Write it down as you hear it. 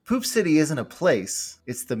Poop City isn't a place,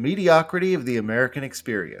 it's the mediocrity of the American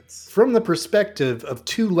experience. From the perspective of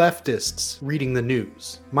two leftists reading the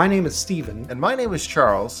news. My name is Steven. And my name is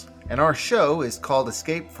Charles, and our show is called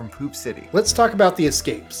Escape from Poop City. Let's talk about the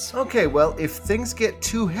escapes. Okay, well, if things get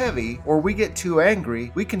too heavy or we get too angry,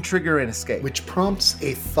 we can trigger an escape. Which prompts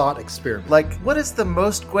a thought experiment. Like, what is the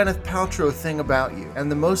most Gwyneth Paltrow thing about you, and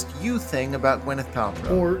the most you thing about Gwyneth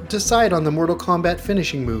Paltrow? Or decide on the Mortal Kombat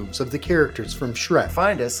finishing moves of the characters from Shrek.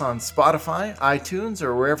 Find us on Spotify, iTunes,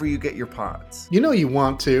 or wherever you get your pods. You know you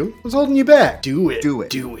want to. What's holding you back? Do it. Do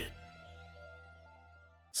it. Do it.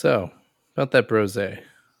 So, about that brose.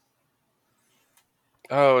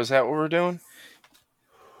 Oh, is that what we're doing?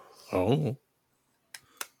 Oh.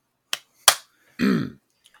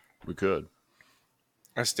 We could.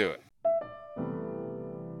 Let's do it.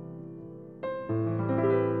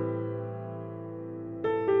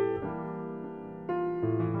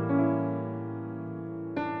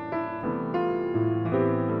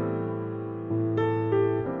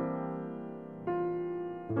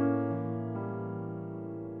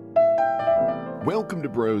 Welcome to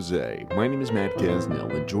Brose. My name is Matt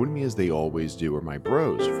Gasnell, and joining me as they always do are my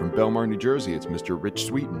bros. From Belmar, New Jersey, it's Mr. Rich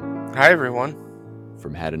Sweeten. Hi, everyone.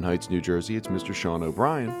 From Haddon Heights, New Jersey, it's Mr. Sean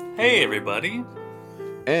O'Brien. Hey, everybody.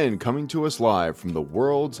 And coming to us live from the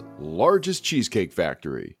world's largest cheesecake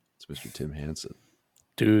factory, it's Mr. Tim Hansen.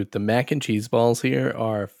 Dude, the mac and cheese balls here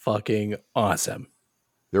are fucking awesome.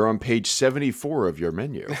 They're on page 74 of your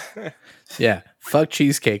menu. Yeah, fuck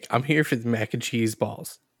cheesecake. I'm here for the mac and cheese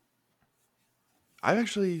balls. I've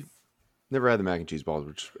actually never had the mac and cheese balls,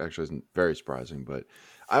 which actually isn't very surprising, but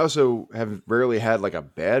I also have rarely had like a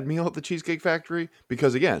bad meal at the Cheesecake Factory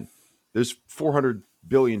because, again, there's 400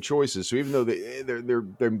 billion choices. So even though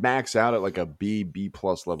they're max out at like a B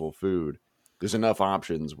plus level food, there's enough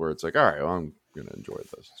options where it's like, all right, well, I'm going to enjoy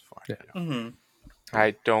this. It's fine. Yeah. Mm-hmm.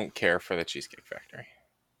 I don't care for the Cheesecake Factory.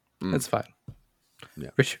 That's fine.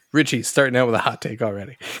 Yeah. Richie's starting out with a hot take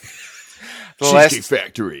already. Cheesecake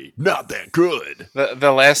Factory, not that good.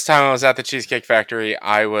 The last time I was at the Cheesecake Factory,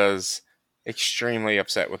 I was extremely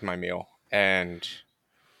upset with my meal. And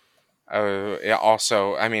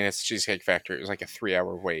also, I mean, it's Cheesecake Factory. It was like a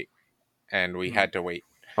 3-hour wait. And we had to wait.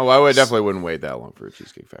 Oh, I definitely wouldn't wait that long for a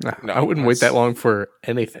Cheesecake Factory. No, I wouldn't wait that long for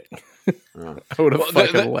anything. Oh. I would have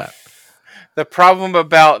fucking left. The problem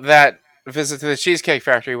about that visit to the Cheesecake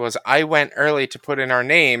Factory was I went early to put in our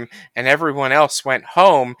name, and everyone else went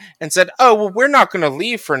home and said, oh, well, we're not going to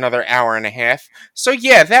leave for another hour and a half. So,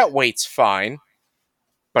 yeah, that wait's fine.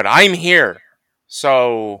 But I'm here.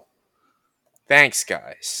 So, thanks,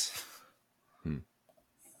 guys.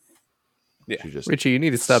 Yeah. Richie, you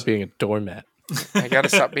need to stop being a doormat. I got to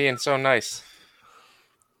stop being so nice.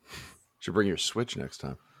 Should bring your Switch next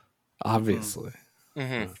time. Obviously.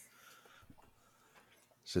 Mm-hmm.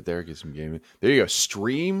 Sit there, get some gaming. There you go.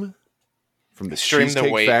 Stream from the Stream the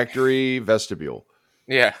Cheesecake wait. Factory vestibule.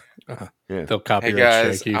 Yeah. Yeah. They'll copyright Hey,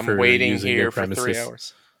 guys, strike you I'm for waiting using here their for 3 premises.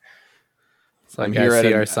 hours. So I'm I here at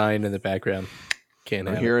see a- our sign in the background. Can't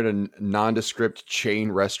I'm have here it. at a nondescript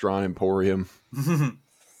chain restaurant emporium.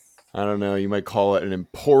 I don't know. You might call it an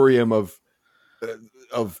emporium of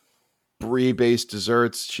brie-based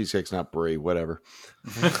desserts. Cheesecake's not brie. Whatever.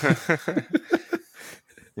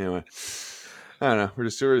 Anyway, I don't know. We're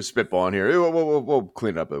just spitballing here. We'll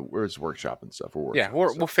clean it up. We're just workshopping stuff. We'll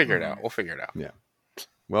figure it out. We'll figure it out. Yeah.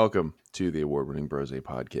 Welcome to the award-winning Brose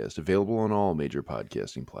podcast, available on all major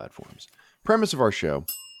podcasting platforms. Premise of our show,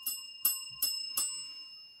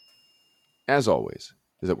 as always,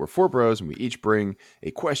 is that we're 4 bros and we each bring a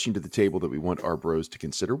question to the table that we want our bros to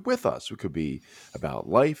consider with us. It could be about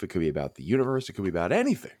life. It could be about the universe. It could be about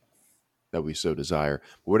anything that we so desire.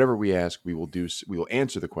 But whatever we ask, we will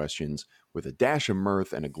answer the questions with a dash of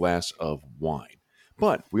mirth and a glass of wine.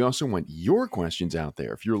 But we also want your questions out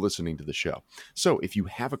there if you're listening to the show. So if you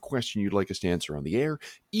have a question you'd like us to answer on the air,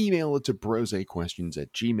 email it to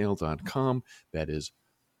brosequestions@gmail.com. That is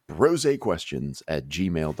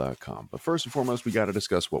brosequestions@gmail.com. But first and foremost, we got to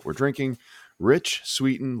discuss what we're drinking. Rich,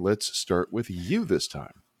 Sweeten, let's start with you this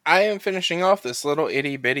time. I am finishing off this little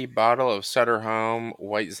itty bitty bottle of Sutter Home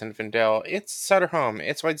White Zinfandel. It's Sutter Home.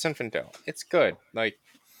 It's White Zinfandel. It's good. Like,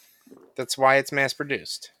 that's why it's mass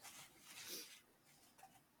produced.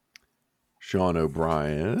 Sean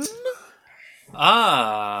O'Brien.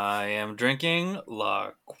 I am drinking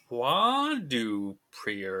La Croix du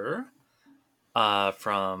Prieur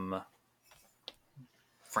from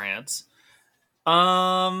France.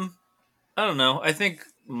 I don't know. I think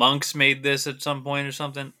Monks made this at some point or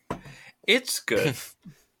something. It's good.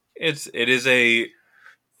 It is a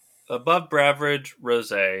above average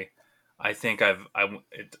rosé. I think I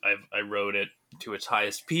wrote it to its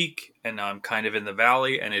highest peak, and now I'm kind of in the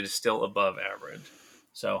valley, and it is still above average.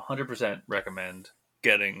 So 100% recommend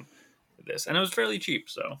getting this, and it was fairly cheap.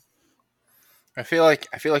 So I feel like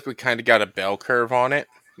we kind of got a bell curve on it.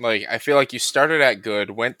 Like, I feel like you started at good,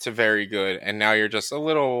 went to very good, and now you're just a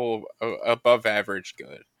little above average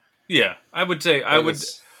good. yeah, I would say I would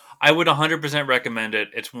 100% recommend it.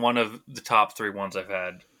 It's one of the top 3 ones I've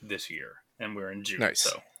had this year, and we're in June. Nice.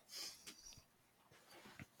 So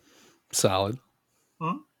Solid.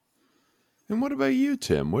 And what about you,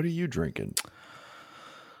 Tim? What are you drinking?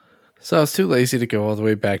 So I was too lazy to go all the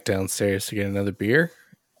way back downstairs to get another beer.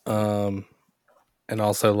 And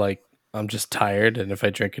also, like, I'm just tired, and if I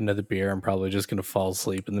drink another beer, I'm probably just going to fall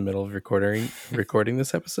asleep in the middle of recording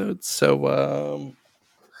this episode. So,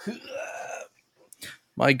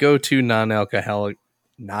 my go-to non-alcoholic,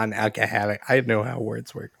 I know how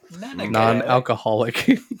words work.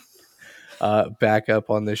 Non-alcoholic backup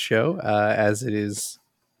on this show, as it is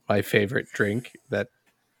my favorite drink that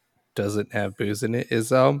doesn't have booze in it,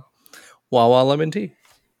 is Wawa lemon tea.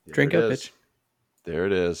 Drink up, bitch. There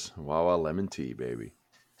it is. Wawa lemon tea, baby.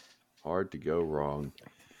 Hard to go wrong.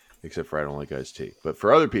 Except for I don't like iced tea. But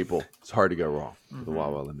for other people, it's hard to go wrong with the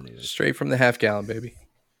Wawa lemonade. Straight from the half gallon, baby.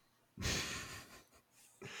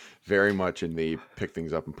 Very much in the pick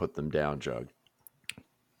things up and put them down jug.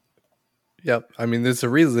 Yep. I mean, there's a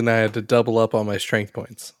reason I had to double up on my strength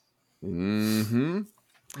points. I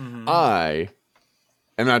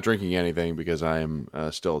am not drinking anything because I am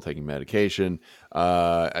still taking medication.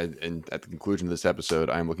 And at the conclusion of this episode,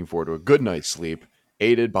 I'm looking forward to a good night's sleep,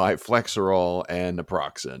 aided by Flexerol and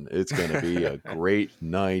Naproxen. It's going to be a great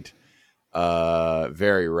night.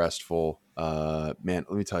 Very restful. Man,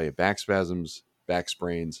 let me tell you, back spasms, back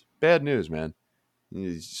sprains, bad news, man.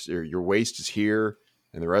 Your waist is here,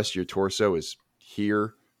 and the rest of your torso is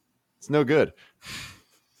here. It's no good.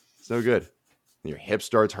 It's no good. Your hip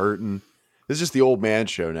starts hurting. This is just the old man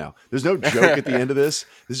show now. There's no joke at the end of this.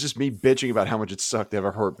 This is just me bitching about how much it sucked to have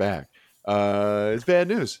a hurt back. It's bad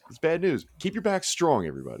news. It's bad news. Keep your back strong,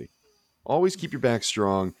 everybody. Always keep your back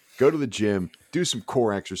strong. Go to the gym. Do some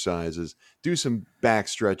core exercises. Do some back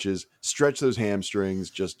stretches. Stretch those hamstrings.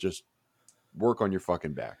 Just work on your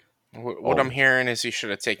fucking back. What I'm hearing is you should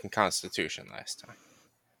have taken Constitution last time.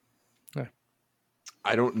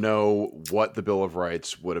 I don't know what the Bill of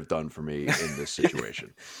Rights would have done for me in this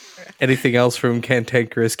situation. Anything else from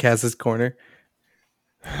Cantankerous Kaz's Corner?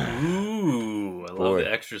 ooh, I love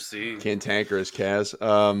the extra C Cantankerous Kaz.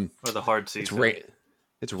 or the hard C.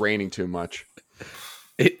 It's raining too much.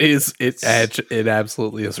 It is. It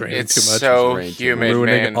absolutely is raining It's too much. so It's humid,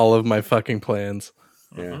 ruining man. all of my fucking plans.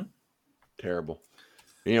 Yeah. Terrible.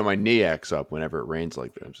 You know, my knee acts up whenever it rains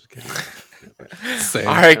like that. I'm just kidding. Same.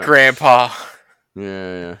 All right, Grandpa.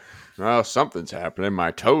 Yeah. Well, something's happening.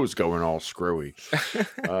 My toe's going all screwy.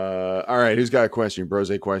 All right. Who's got a question?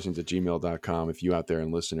 Brosequestions@gmail.com. If you out there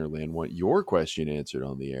in listener land want your question answered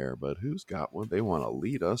on the air, but who's got one they want to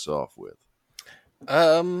lead us off with?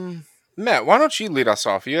 Matt, why don't you lead us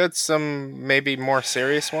off? You had some maybe more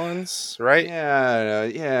serious ones, right?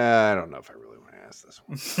 Yeah. I don't know if I really want to ask this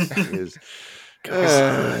one.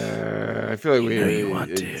 I feel like we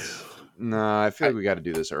want to. No, I feel like we got to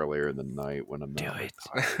do this earlier in the night when I'm not. Do it.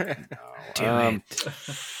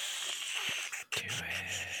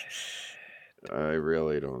 I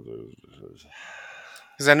really don't.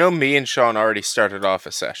 Because I know me and Sean already started off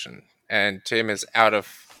a session, and Tim is out of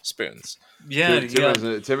spoons. Yeah,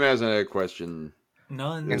 Tim has a question.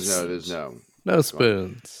 None. There's no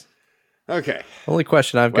spoons. Okay. Only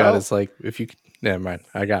question I've got is like, if you. Never mind.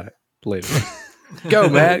 I got it later. Go,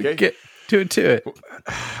 Matt. Okay. Get to it.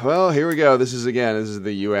 Well, here we go. This is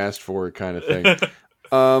the you asked for it kind of thing.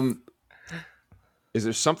 Is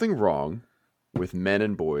there something wrong with men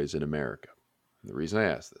and boys in America? The reason I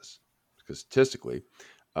ask this is because statistically,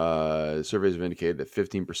 surveys have indicated that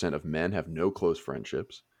 15% of men have no close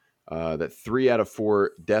friendships, that 3 out of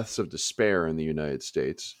 4 deaths of despair in the United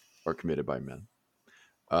States are committed by men.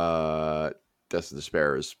 Deaths of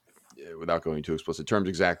despair is, without going into explicit terms,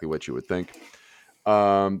 exactly what you would think.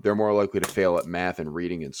 They're more likely to fail at math and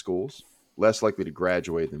reading in schools, less likely to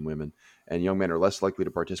graduate than women, and young men are less likely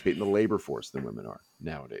to participate in the labor force than women are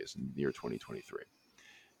nowadays in the year 2023.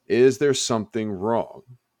 Is there something wrong?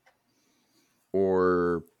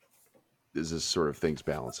 Or is this sort of things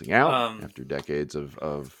balancing out after decades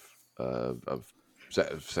of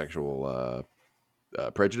sexual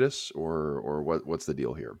prejudice, or what's the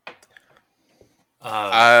deal here?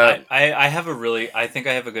 I have I think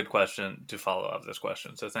I have a good question to follow up this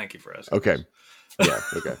question. So thank you for asking. Okay. Yeah.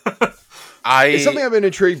 Okay. It's something I've been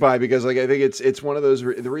intrigued by because, like, I think it's one of those.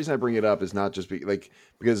 The reason I bring it up is not just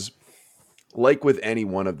because like with any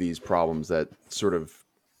one of these problems that sort of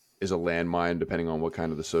is a landmine, depending on what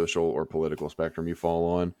kind of the social or political spectrum you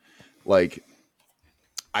fall on. Like,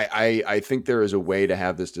 I think there is a way to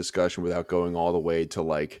have this discussion without going all the way to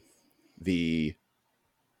like the,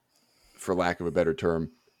 for lack of a better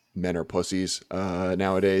term, men are pussies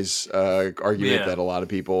nowadays argument that a lot of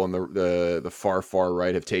people on the far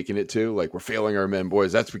right have taken it to. Like, we're failing our men,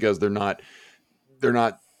 boys. That's because they're not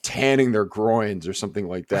tanning their groins or something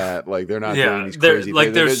like that. Like, they're not doing these crazy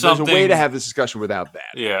like things. There's a way to have this discussion without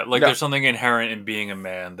that. Yeah, like there's something inherent in being a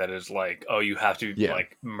man that is like, oh, you have to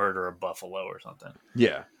like murder a buffalo or something.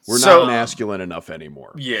 Yeah, we're not masculine enough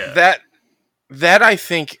anymore. Yeah, that I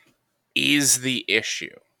think is the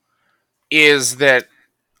issue. Is that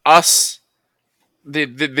us, the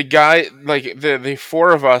guy, like the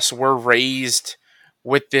four of us were raised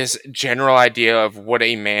with this general idea of what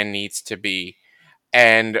a man needs to be.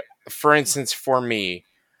 And for instance, for me,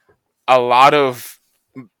 a lot of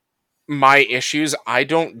my issues I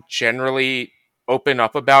don't generally open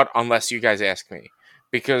up about unless you guys ask me,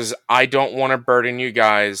 because I don't want to burden you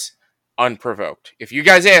guys unprovoked. If you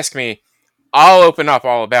guys ask me, I'll open up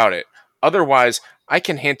all about it. Otherwise, I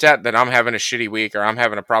can hint at that I'm having a shitty week or I'm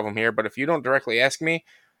having a problem here, but if you don't directly ask me,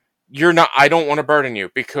 I don't want to burden you,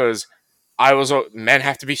 because men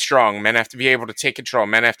have to be strong. Men have to be able to take control.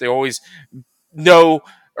 Men have to always know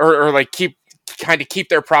or like keep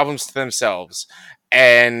their problems to themselves.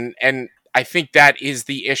 And I think that is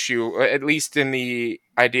the issue, at least in the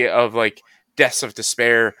idea of like deaths of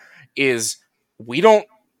despair, is we don't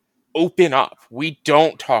open up. We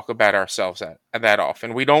don't talk about ourselves that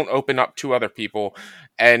often. We don't open up to other people.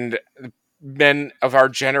 And men of our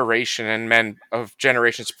generation and men of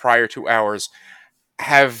generations prior to ours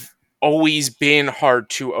have always been hard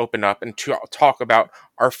to open up and to talk about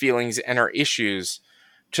our feelings and our issues,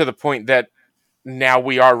 to the point that now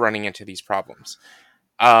we are running into these problems.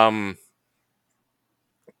 The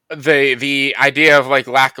idea of like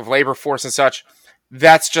lack of labor force and such,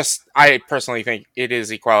 that's just, I personally think it is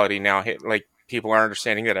equality now. Like, people are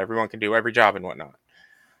understanding that everyone can do every job and whatnot.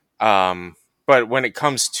 But when it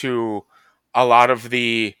comes to a lot of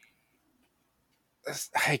the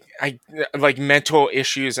I like mental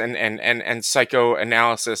issues and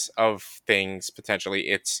psychoanalysis of things, potentially,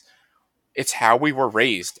 it's how we were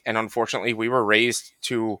raised. And unfortunately, we were raised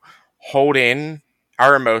to hold in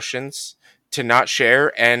our emotions, to not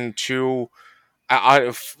share, and to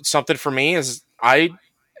something for me is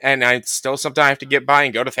it's still something I have to get by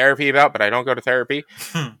and go to therapy about, but I don't go to therapy,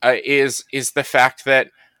 is the fact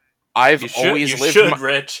that I've always lived. You should,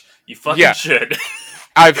 Rich. You fucking should.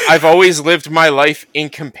 I've always lived my life in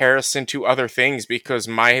comparison to other things, because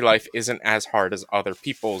my life isn't as hard as other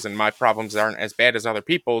people's, and my problems aren't as bad as other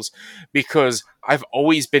people's, because I've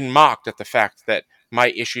always been mocked at the fact that my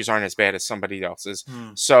issues aren't as bad as somebody else's.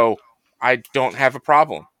 So I don't have a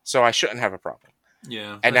problem. So I shouldn't have a problem.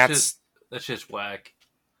 Yeah, and that's just whack.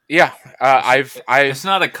 Yeah, it's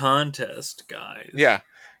not a contest, guys. Yeah,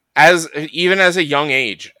 even as a young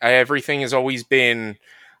age, everything has always been.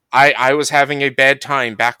 I was having a bad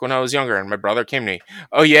time back when I was younger, and my brother came to me.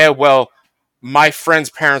 Oh yeah, well, my friend's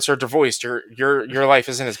parents are divorced. Your life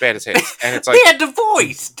isn't as bad as his, and it's like they're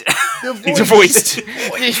divorced. Divorced.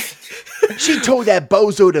 She told that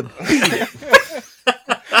bozo to beat it.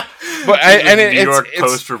 But New York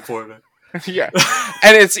Post reporter. Yeah,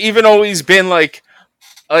 and it's even always been like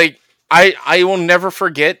I will never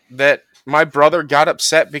forget that my brother got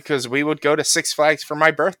upset because we would go to Six Flags for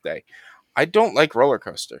my birthday. I don't like roller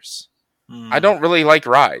coasters. I don't really like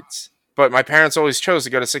rides, but my parents always chose to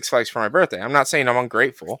go to Six Flags for my birthday. I'm not saying I'm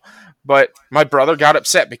ungrateful, but my brother got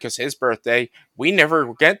upset because his birthday, we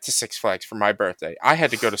never went to Six Flags for my birthday. I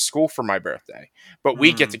had to go to school for my birthday, but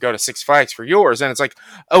we get to go to Six Flags for yours. And it's like,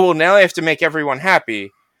 oh, well, now I have to make everyone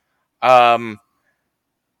happy.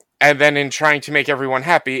 And then in trying to make everyone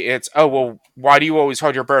happy, it's, oh, well, why do you always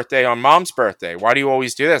hold your birthday on mom's birthday? Why do you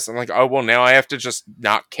always do this? I'm like, oh, well, now I have to just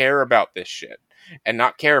not care about this shit and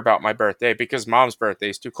not care about my birthday because mom's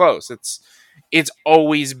birthday is too close. It's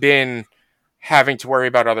always been having to worry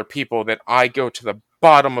about other people that I go to the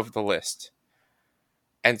bottom of the list.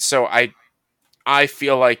 And so I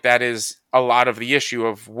feel like that is a lot of the issue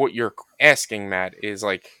of what you're asking, Matt, is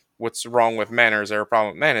like, what's wrong with men, or is there a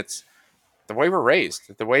problem with men? It's the way we're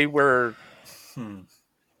raised, the way we're.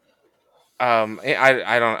 I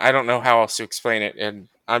don't know how else to explain it, and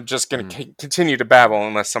I'm just going to continue to babble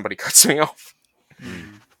unless somebody cuts me off.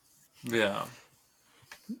 Yeah.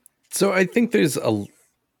 So I think there's a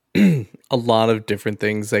lot of different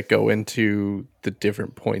things that go into the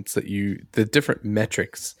different points the different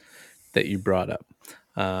metrics that you brought up.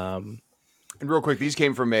 And real quick, these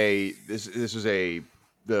came from this is the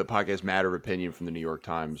podcast Matter of Opinion from the New York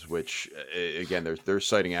Times, which again they're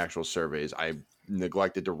citing actual surveys. I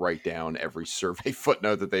neglected to write down every survey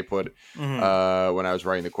footnote that they put when I was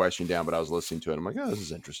writing the question down, but I was listening to it. I'm like, oh, this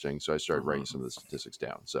is interesting. So I started writing some of the statistics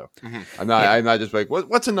down. So I'm not just like,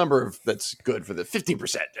 what's a number that's good for the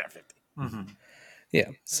 15%? Yeah, 50. Yeah.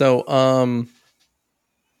 So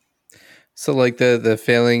so like the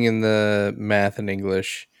failing in the math and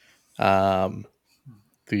English, did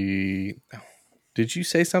you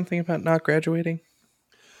say something about not graduating?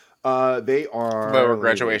 They are lower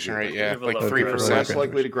graduation rate, yeah, like 3%. Less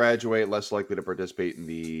likely to graduate, less likely to participate in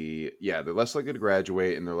they're less likely to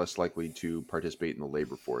graduate, and they're less likely to participate in the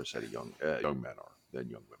labor force at young men are than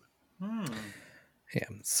young women. Yeah.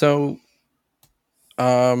 So,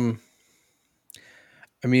 I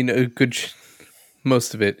mean,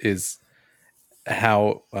 most of it is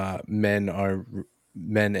how men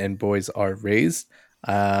and boys are raised,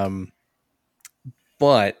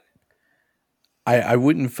 but I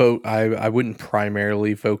wouldn't I wouldn't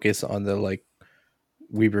primarily focus on the like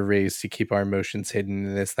we were raised to keep our emotions hidden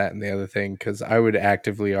and this, that, and the other thing, because I would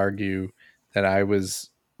actively argue that I was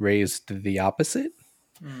raised the opposite,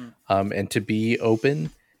 and to be open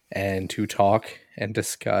and to talk and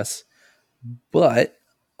discuss, but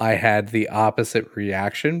I had the opposite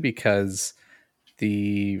reaction because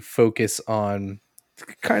the focus on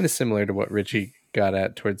kind of similar to what Richie got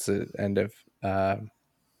at towards the end of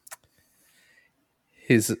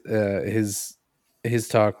his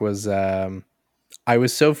talk was I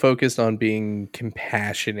was so focused on being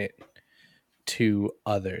compassionate to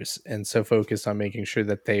others and so focused on making sure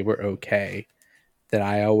that they were okay that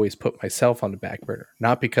I always put myself on the back burner,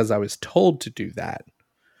 not because I was told to do that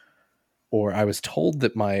or I was told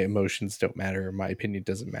that my emotions don't matter or my opinion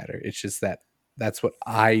doesn't matter. It's just that that's what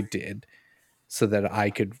I did so that I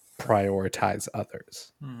could prioritize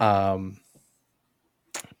others.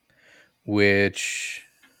 Which,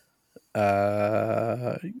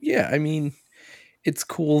 yeah, I mean, it's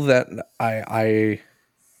cool that I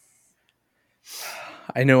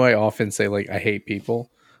know I often say like I hate people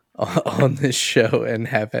on this show and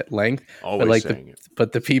have at length, Always but like saying it.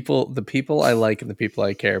 But the people I like and the people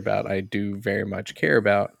I care about, I do very much care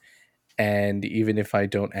about, and even if I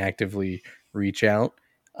don't actively reach out,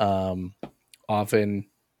 often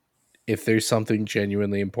if there's something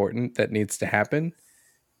genuinely important that needs to happen,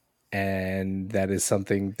 and that is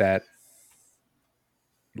something that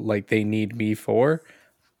like they need me for,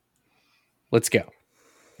 let's go.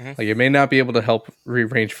 Like it may not be able to help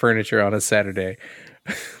rearrange furniture on a Saturday,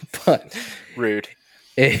 but Rude.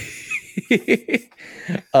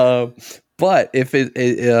 But if it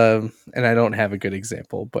and I don't have a good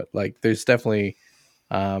example, but like there's definitely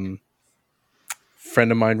friend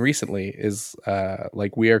of mine recently is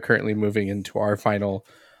like we are currently moving into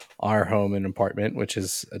our home and apartment, which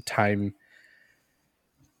is a time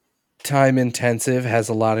intensive, has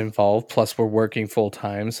a lot involved, plus we're working full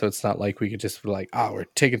time, so it's not like we could just be like, oh, we're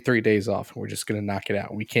taking 3 days off and we're just gonna knock it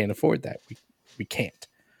out. We can't afford that. We can't,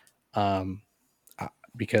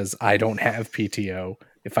 because I don't have PTO.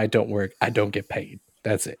 If I don't work, I don't get paid.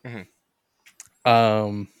 That's it.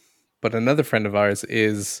 But another friend of ours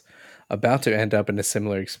is about to end up in a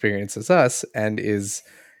similar experience as us and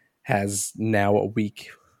has now a week,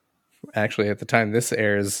 actually at the time this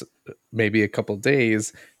airs, maybe a couple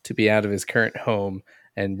days to be out of his current home,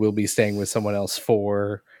 and will be staying with someone else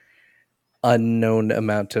for unknown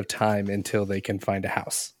amount of time until they can find a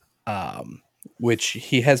house, which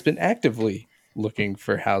he has been actively looking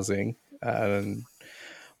for housing,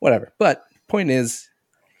 whatever. But point is,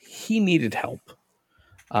 he needed help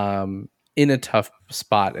in a tough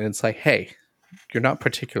spot, and it's like, hey, you're not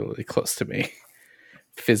particularly close to me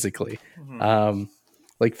physically.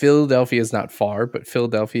 Like Philadelphia is not far, but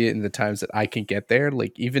Philadelphia in the times that I can get there,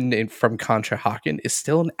 like even from Conshohocken, is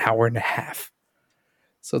still an hour and a half.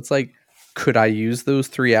 So it's like, could I use those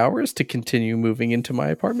 3 hours to continue moving into my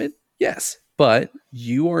apartment? Yes, but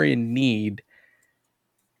you are in need,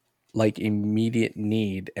 like immediate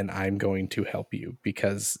need, and I'm going to help you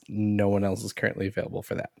because no one else is currently available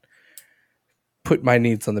for that. Put my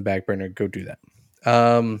needs on the back burner, go do that.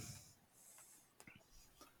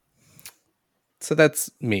 So that's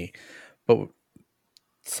me, but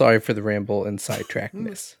sorry for the ramble and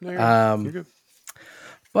sidetrackedness. You're good.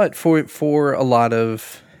 But for a lot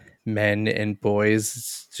of men and boys,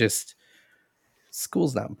 it's just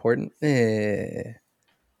school's not important. It's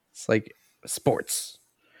like sports.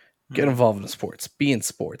 Get involved in sports. Be in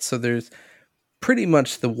sports. So there's pretty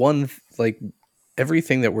much the one, like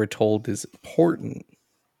everything that we're told is important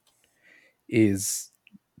is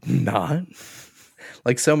not.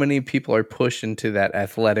 Like so many people are pushed into that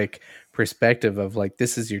athletic perspective of like,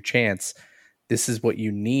 this is your chance. This is what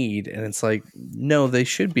you need. And it's like, no, they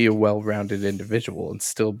should be a well-rounded individual and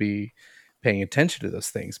still be paying attention to those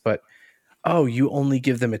things. But, oh, you only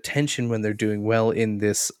give them attention when they're doing well in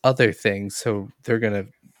this other thing. So they're going to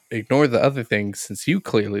ignore the other things since you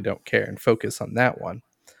clearly don't care and focus on that one.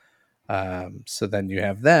 So then you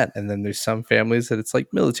have that. And then there's some families that it's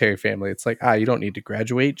like military family. It's like, you don't need to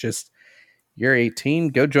graduate. Just you're 18,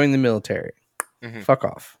 go join the military. Mhm. Fuck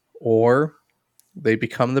off. Or they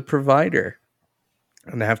become the provider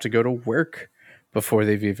and they have to go to work before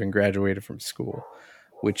they've even graduated from school,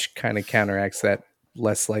 which kind of counteracts that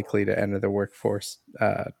less likely to enter the workforce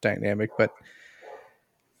dynamic. But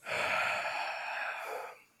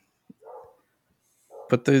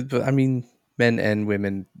I mean, men and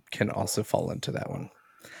women can also fall into that one.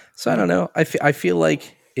 So I don't know. I feel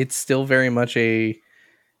like it's still very much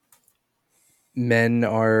men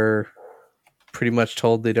are pretty much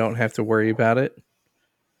told they don't have to worry about it.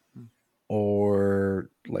 Or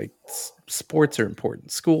like sports are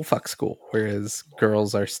important. School, fuck school. Whereas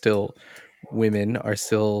women are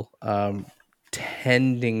still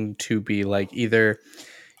tending to be like either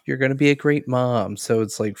you're going to be a great mom. So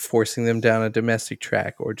it's like forcing them down a domestic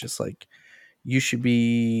track, or just like you should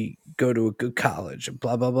go to a good college,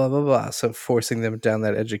 blah, blah, blah, blah, blah. So forcing them down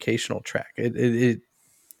that educational track.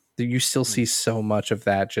 You still see so much of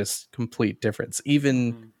that just complete difference.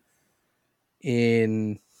 Even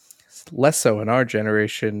in less so in our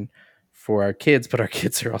generation for our kids, but our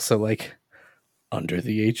kids are also like under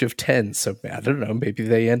the age of 10. So I don't know, maybe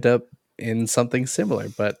they end up in something similar,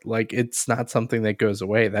 but like it's not something that goes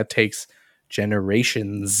away. That takes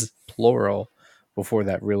generations, plural, before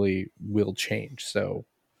that really will change. So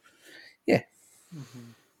yeah.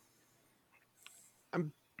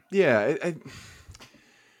 Yeah,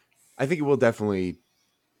 I think it will definitely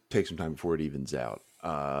take some time before it evens out.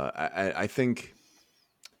 I think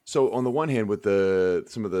so. On the one hand, with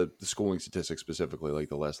some of the schooling statistics specifically, like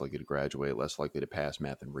the less likely to graduate, less likely to pass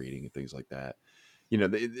math and reading and things like that. You know,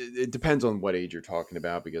 it depends on what age you're talking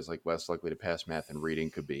about, because like less likely to pass math and reading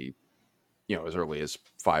could be, you know, as early as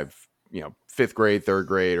fifth grade, third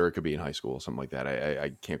grade, or it could be in high school, something like that.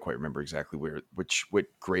 I can't quite remember exactly what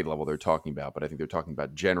grade level they're talking about, but I think they're talking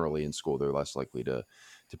about generally in school, they're less likely to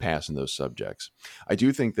pass in those subjects. I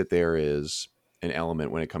do think that there is an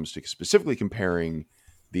element when it comes to specifically comparing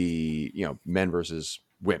the, men versus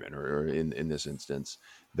women, or in this instance,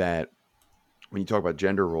 that when you talk about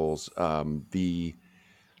gender roles, the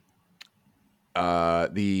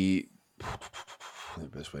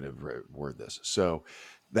best way to word this, so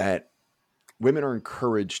that women are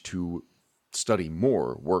encouraged to study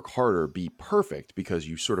more, work harder, be perfect, because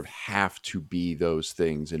you sort of have to be those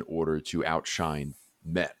things in order to outshine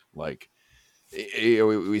men. Like,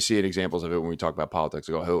 we see examples of it when we talk about politics.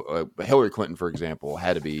 Hillary Clinton, for example,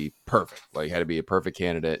 had to be perfect, had to be a perfect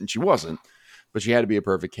candidate, and she wasn't, but she had to be a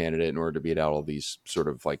perfect candidate in order to beat out all these sort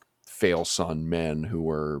of like fail son men who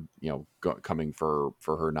were, coming for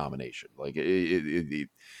her nomination. Like the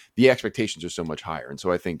expectations are so much higher. And so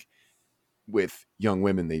I think with young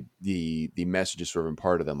women, the message is sort of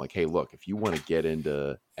imparted to them, like, hey, look, if you want to get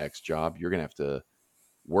into X job, you're going to have to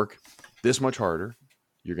work this much harder.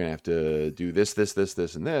 You're going to have to do this,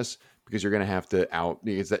 and this, because you're going to have to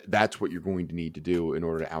because that's what you're going to need to do in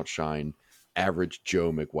order to outshine average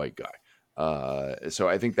Joe McWhite guy. So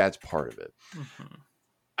I think that's part of it. Mm-hmm.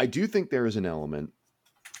 I do think there is an element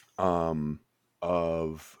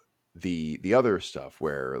of the other stuff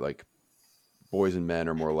where like boys and men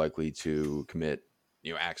are more likely to commit,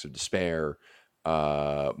 acts of despair,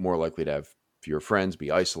 more likely to have fewer friends,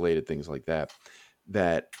 be isolated, things like that.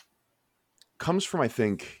 That comes from, I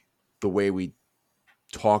think, the way we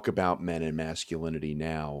talk about men and masculinity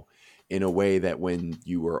now, in a way that when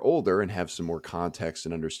you are older and have some more context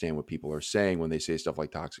and understand what people are saying when they say stuff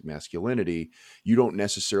like toxic masculinity, you don't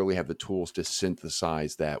necessarily have the tools to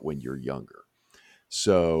synthesize that when you're younger.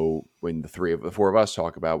 So when the four of us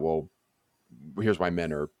talk about, well, here's why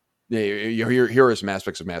men are, here are some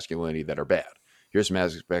aspects of masculinity that are bad. Here's some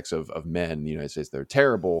aspects of men in the United States that are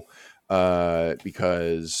terrible,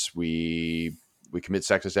 because we commit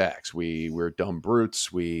sexist acts. We're dumb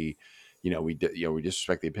brutes. We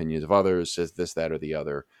disrespect the opinions of others, says this, that, or the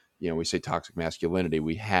other. We say toxic masculinity.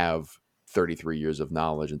 We have 33 years of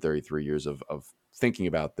knowledge and 33 years of thinking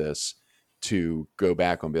about this to go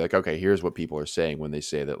back and be like, okay, here's what people are saying when they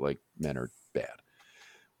say that like men are bad.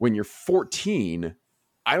 When you're 14,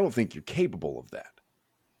 I don't think you're capable of that.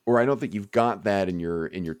 Or I don't think you've got that in your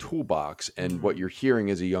toolbox. And what you're hearing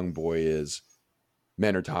as a young boy is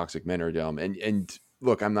men are toxic, men are dumb. And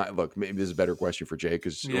look, I'm not. Look, maybe this is a better question for Jay,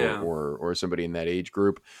 Yeah. or somebody in that age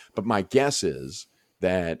group. But my guess is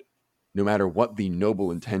that no matter what the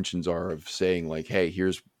noble intentions are of saying, like, hey,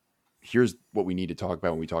 here's what we need to talk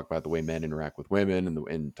about when we talk about the way men interact with women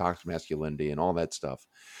and toxic masculinity and all that stuff.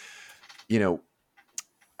 You know,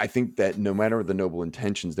 I think that no matter the noble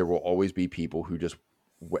intentions, there will always be people who just,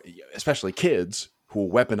 especially kids, who will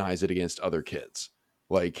weaponize it against other kids.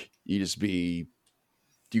 Like, you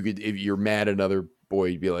could, if you're mad at another boy,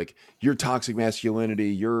 you'd be like, you're toxic masculinity.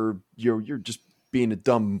 You're just being a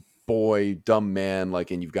dumb boy, dumb man.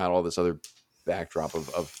 Like, and you've got all this other backdrop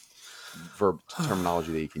of verb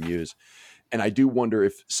terminology that you can use. And I do wonder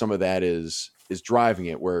if some of that is driving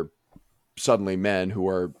it, where suddenly men who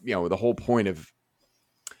are, the whole point of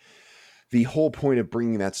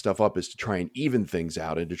bringing that stuff up is to try and even things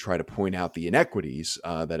out and to try to point out the inequities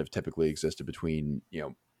that have typically existed between,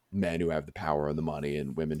 men who have the power and the money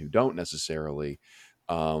and women who don't necessarily.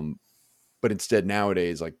 But instead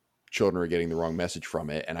nowadays, like, children are getting the wrong message from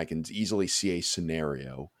it. And I can easily see a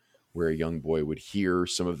scenario where a young boy would hear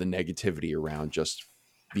some of the negativity around just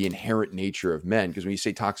the inherent nature of men. Because when you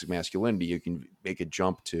say toxic masculinity, you can make a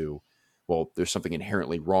jump to, well, there's something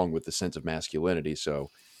inherently wrong with the sense of masculinity. So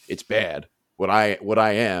it's bad. What I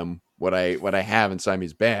have inside me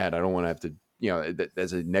is bad. I don't want to have to,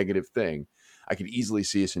 that's a negative thing. I could easily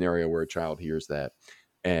see a scenario where a child hears that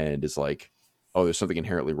and is like, oh, there's something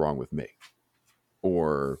inherently wrong with me.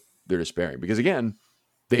 Or they're despairing. Because again,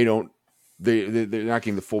 they're not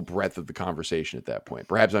getting the full breadth of the conversation at that point.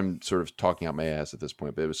 Perhaps I'm sort of talking out my ass at this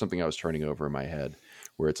point, but it was something I was turning over in my head,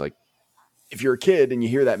 where it's like, if you're a kid and you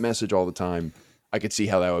hear that message all the time, I could see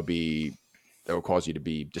how that would cause you to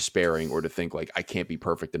be despairing or to think like, I can't be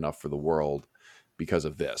perfect enough for the world because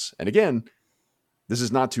of this. And again, this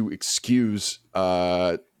is not to excuse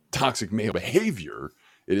toxic male behavior.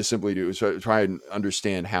 It is simply to try and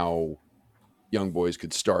understand how young boys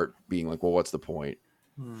could start being like, well, what's the point?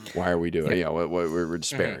 Why are we doing it? We're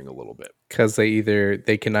despairing a little bit. Because they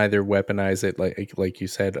can either weaponize it, like you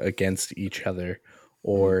said, against each other,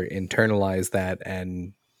 or internalize that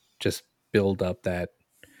and just build up that.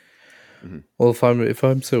 Well, if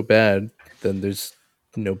I'm so bad, then there's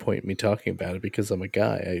no point in me talking about it because I'm a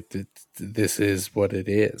guy. This is what it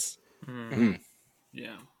is.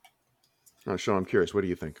 Yeah. Oh, Sean, I'm curious. What do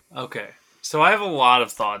you think? Okay, so I have a lot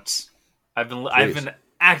of thoughts. I've been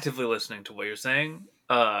actively listening to what you're saying,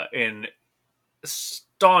 in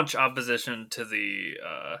staunch opposition to the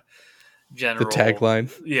general The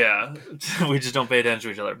tagline. Yeah, we just don't pay attention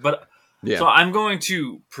to each other. But Yeah. So I'm going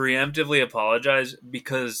to preemptively apologize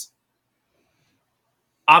because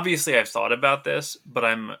obviously I've thought about this, but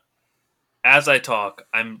as I talk,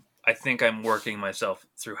 I think I'm working myself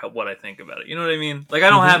through what I think about it. You know what I mean? Like, I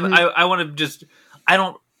don't have, I want to just, I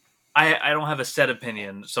don't have a set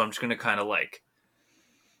opinion, so I'm just going to kind of like,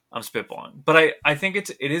 I'm spitballing. But I think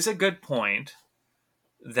it is a good point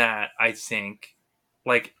that I think,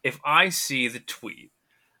 like, if I see the tweet,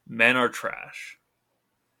 men are trash,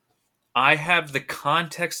 I have the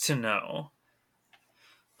context to know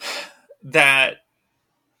that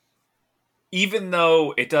even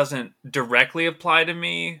though it doesn't directly apply to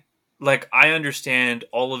me, like, I understand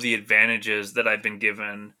all of the advantages that I've been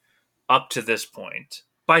given up to this point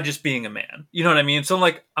by just being a man. You know what I mean? So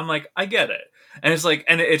I'm like, I get it. And it's like,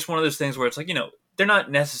 and it's one of those things where it's like, they're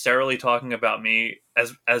not necessarily talking about me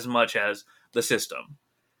as much as the system,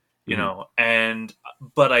 you know,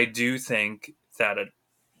 but I do think that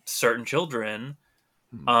certain children,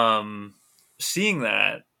 seeing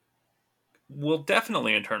that will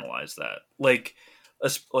definitely internalize that. Like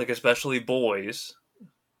especially boys,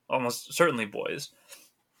 almost certainly boys.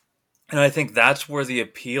 And I think that's where the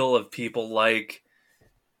appeal of people like,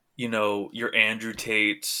 your Andrew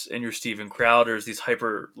Tates and your Steven Crowders, these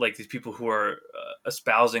people who are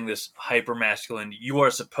espousing this hyper masculine, you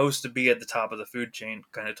are supposed to be at the top of the food chain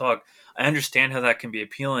kind of talk. I understand how that can be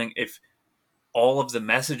appealing if all of the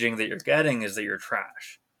messaging that you're getting is that you're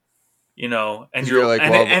trash, and you're like,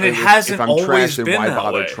 and it hasn't always trash, been why that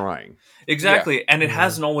bother way. Trying? Exactly. Yeah. And it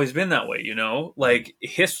hasn't always been that way, like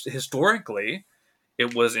historically,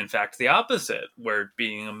 it was in fact the opposite, where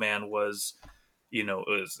being a man was,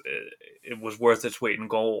 it was worth its weight in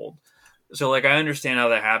gold. So like, I understand how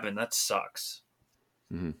that happened. That sucks.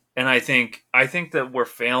 Mm-hmm. And I think that we're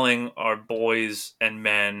failing our boys and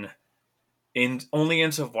men only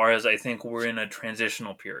insofar as I think we're in a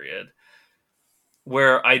transitional period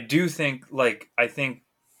where I do think,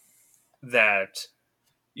 that,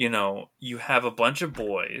 you have a bunch of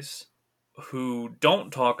boys who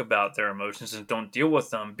don't talk about their emotions and don't deal with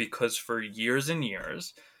them because for years and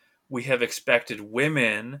years we have expected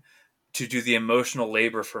women to do the emotional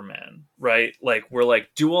labor for men, right? Like we're like,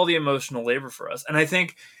 do all the emotional labor for us. And I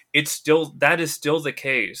think that is still the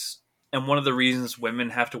case. And one of the reasons women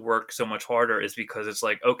have to work so much harder is because it's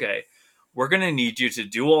like, okay, we're going to need you to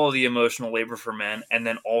do all the emotional labor for men and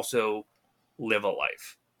then also live a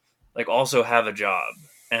life, like also have a job.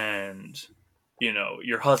 And,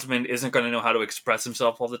 your husband isn't going to know how to express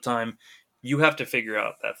himself all the time. You have to figure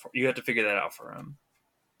that out for him.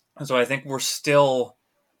 And so I think we're still,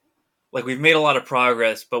 like, we've made a lot of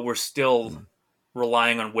progress, but we're still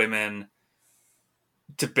relying on women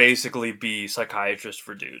to basically be psychiatrists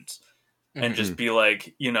for dudes and just be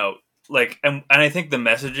like, and I think the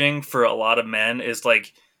messaging for a lot of men is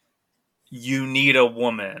like, you need a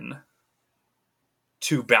woman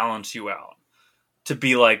to balance you out, to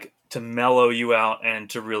be like, to mellow you out and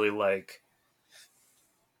to really like,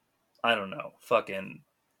 I don't know, fucking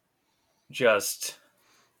just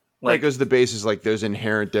like goes the basis, like there's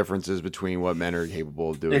inherent differences between what men are capable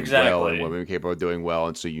of doing well and what women are capable of doing well,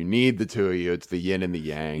 and so you need the two of you. It's the yin and the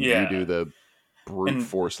yang. You do the brute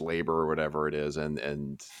force labor or whatever it is, and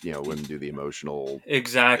women do the emotional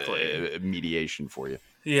mediation for you.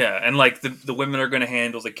 Yeah, and like the women are going to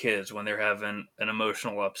handle the kids when they're having an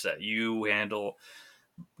emotional upset. You handle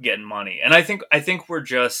getting money, and I think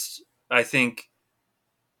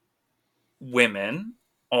women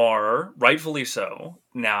are rightfully so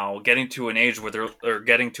now getting to an age where they're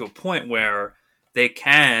getting to a point where they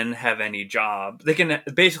can have any job. They can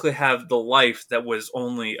basically have the life that was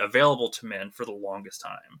only available to men for the longest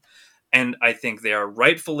time. And I think they are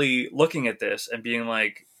rightfully looking at this and being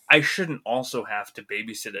like, I shouldn't also have to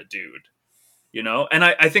babysit a dude, And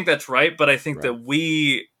I think that's right. But I think that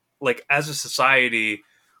we, like, as a society,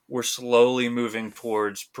 we're slowly moving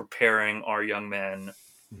towards preparing our young men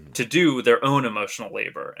to do their own emotional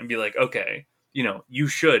labor and be like, okay, you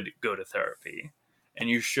should go to therapy and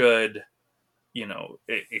you should,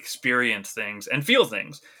 experience things and feel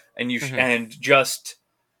things, and and just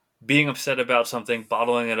being upset about something,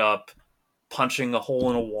 bottling it up, punching a hole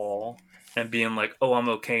in a wall and being like, oh, I'm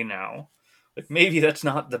okay now. Like, maybe that's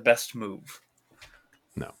not the best move.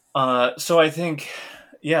 No. So I think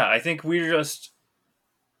we're just,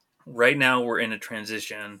 right now we're in a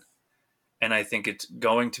transition. And I think it's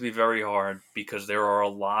going to be very hard because there are a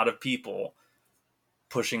lot of people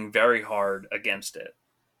pushing very hard against it.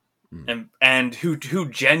 And who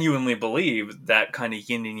genuinely believe that kind of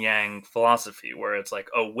yin and yang philosophy where it's like,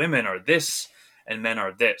 oh, women are this and men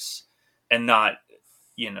are this, and not,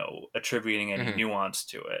 attributing any nuance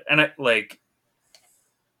to it. And I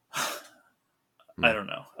don't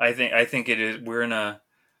know. I think it is, we're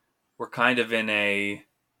kind of in a,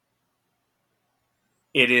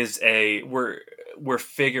 we're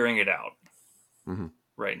figuring it out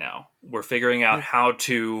right now. We're figuring out how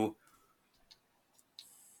to,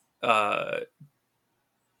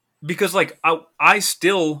 because like I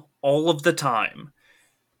still all of the time,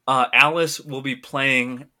 Alice will be a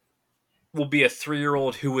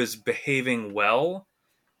 3-year-old who is behaving well,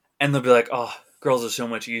 and they'll be like, oh, girls are so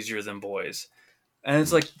much easier than boys. And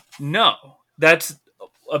it's like, no, that's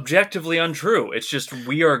objectively untrue. It's just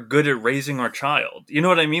we are good at raising our child. You know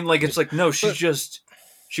what I mean? Like, it's like, no,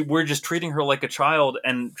 we're just treating her like a child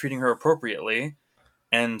and treating her appropriately,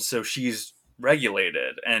 and so she's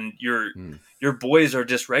regulated, and your boys are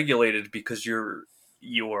dysregulated because your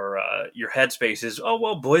headspace is, oh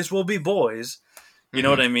well, boys will be boys. You know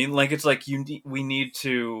what I mean? Like, it's like we need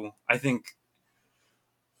to.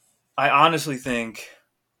 I honestly think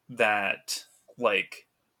that, like,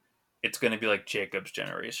 it's going to be like Jacob's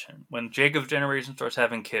generation. When Jacob's generation starts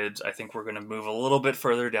having kids, I think we're going to move a little bit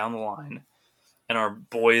further down the line, and our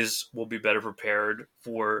boys will be better prepared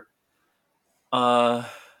for, because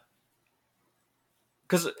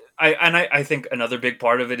I think another big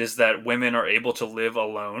part of it is that women are able to live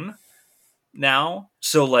alone now.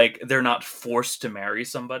 So, like, they're not forced to marry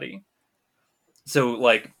somebody. So,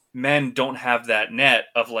 like, men don't have that net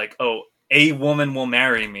of like, oh, a woman will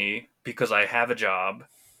marry me because I have a job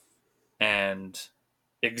and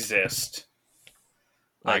exist.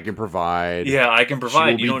 I can provide. Yeah, I can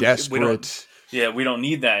provide. She will be desperate. We don't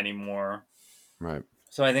need that anymore. Right.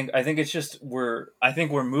 So I think it's just we're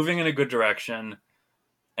moving in a good direction,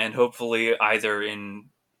 and hopefully either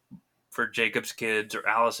for Jacob's kids or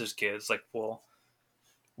Alice's kids, like,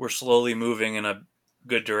 we're slowly moving in a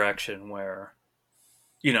good direction where,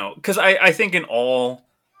 because I think in all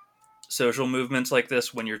social movements like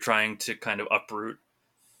this, when you're trying to kind of uproot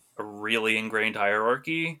a really ingrained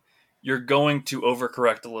hierarchy, you're going to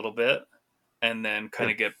overcorrect a little bit and then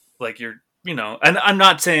kind of get like and I'm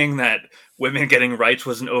not saying that women getting rights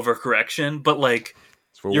was an overcorrection, but like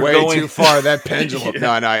We're You're way going- too far. That pendulum.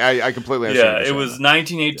 Yeah. No, I completely understand. Yeah, what it you're was saying.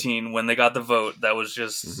 1918 when they got the vote. That was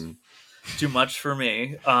just Mhm. too much for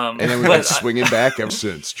me. And then we've but been swinging back ever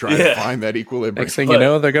since, trying to Yeah. find that equilibrium. Next thing But- you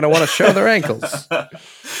know, they're going to want to show their ankles.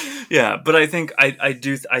 Yeah, but I think I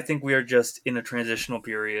think we are just in a transitional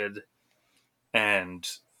period, and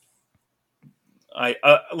I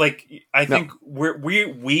think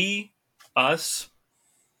we us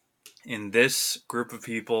in this group of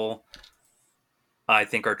people, I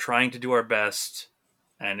think, are trying to do our best,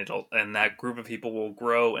 and that group of people will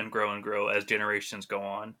grow and grow and grow as generations go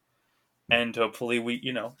on, and hopefully we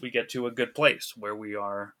get to a good place where we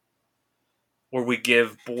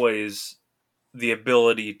give boys the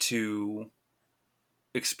ability to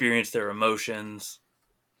experience their emotions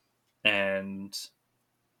and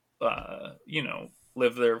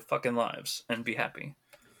live their fucking lives and be happy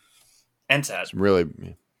and sad. It's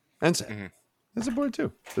really, and sad. Mhm. That's important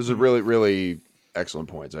too. Those are really, really excellent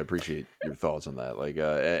points. I appreciate your thoughts on that. Like,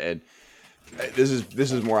 and this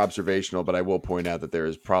is more observational, but I will point out that there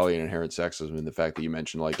is probably an inherent sexism in the fact that you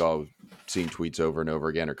mentioned, like, seeing tweets over and over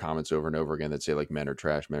again or comments over and over again that say like men are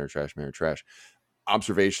trash, men are trash, men are trash.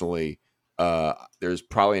 Observationally, there's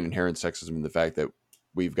probably an inherent sexism in the fact that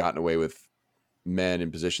we've gotten away with men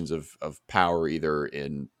in positions of power, either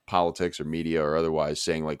in politics or media or otherwise,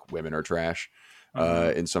 saying like women are trash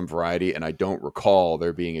in some variety. And I don't recall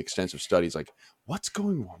there being extensive studies like, what's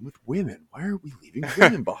going on with women? Why are we leaving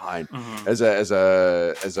women behind as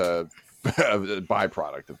a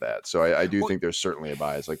byproduct of that? So I do think there's certainly a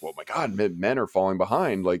bias. Like, well, my God, men are falling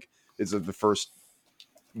behind. Like, it's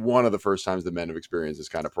one of the first times that men have experienced this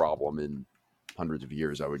kind of problem in hundreds of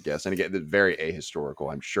years, I would guess. And again, very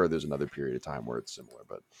ahistorical. I'm sure there's another period of time where it's similar,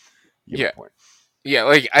 but you get my point. Yeah,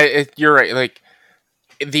 like you're right. Like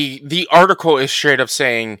the article is straight up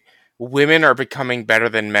saying women are becoming better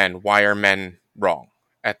than men. Why are men wrong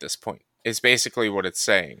at this point? Is basically what it's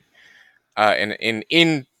saying.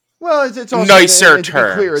 In Well, it's also nicer and to be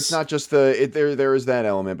clear, terms. it's not just there is that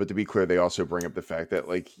element, but to be clear, they also bring up the fact that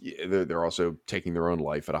like they're also taking their own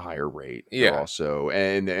life at a higher rate. Yeah. They're also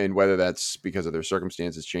and whether that's because of their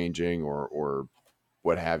circumstances changing or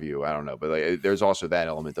what have you, I don't know. But like, there's also that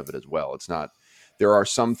element of it as well. It's not. There are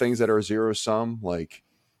some things that are zero sum, like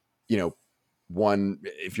one.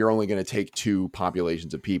 If you're only going to take two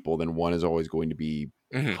populations of people, then one is always going to be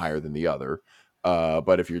higher than the other.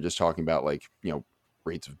 But if you're just talking about like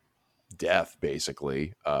rates of death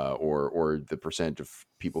basically or the percentage of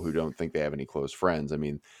people who don't think they have any close friends, I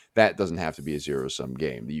mean, that doesn't have to be a zero-sum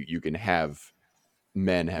game. You can have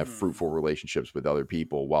men have fruitful relationships with other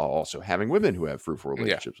people while also having women who have fruitful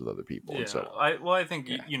relationships with other people and so on. I think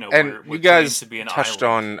and we're you trained guys to be an touched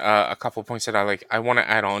island. on a couple points that I want to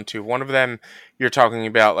add on to. One of them, you're talking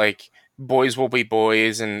about like boys will be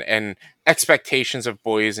boys and expectations of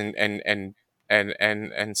boys and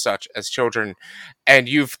such as children, and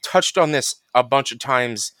you've touched on this a bunch of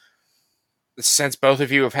times since both of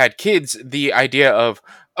you have had kids. The idea of,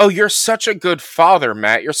 oh, you're such a good father,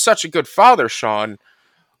 Matt. You're such a good father, Sean.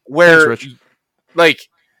 Where Thanks, Rich. like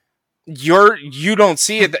you don't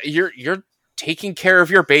see it. You're taking care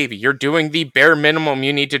of your baby. You're doing the bare minimum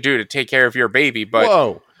you need to do to take care of your baby. But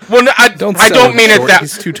Whoa. well, no, I Don't mean it short. that.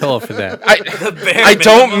 He's too tall for that. I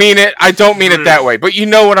don't mean it. I don't mean it that way. But you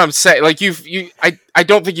know what I'm saying. Like I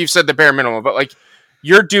don't think you've said the bare minimum. But like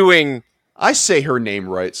you're doing I say her name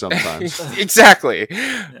right sometimes. exactly.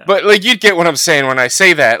 But like you'd get what I'm saying when I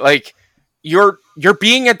say that. Like you're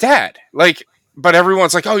being a dad. Like, but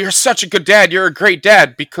everyone's like, oh, you're such a good dad. You're a great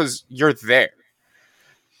dad because you're there.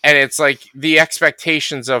 And it's like the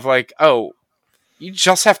expectations of like, oh, you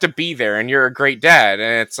just have to be there and you're a great dad.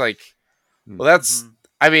 And it's like, well, that's,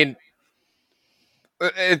 I mean,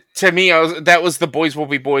 to me, that was the boys will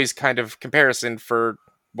be boys kind of comparison for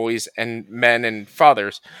boys and men and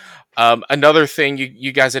fathers. Another thing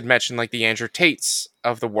you guys had mentioned, like the Andrew Tates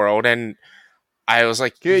of the world. And I was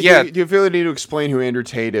like, Do you feel the need to explain who Andrew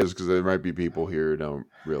Tate is? Because there might be people here who don't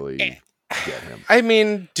really get him. I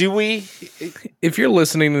mean, do we? If you're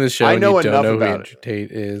listening to the show I and know you don't enough know who about Andrew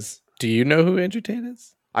Tate is, do you know who Andrew Tate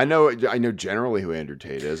is? I know generally who Andrew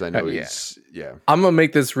Tate is. I know Yeah. he's I'm gonna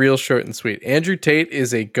make this real short and sweet. Andrew Tate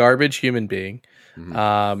is a garbage human being,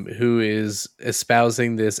 who is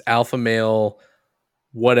espousing this alpha male,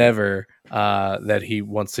 whatever that he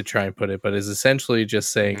wants to try and put it, but is essentially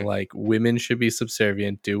just saying like women should be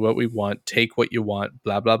subservient, do what we want, take what you want,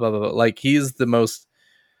 blah blah blah blah. Blah. Like he's the most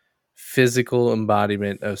physical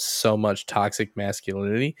embodiment of so much toxic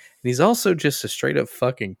masculinity, and he's also just a straight up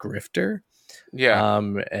fucking grifter. Yeah.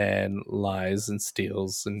 And lies and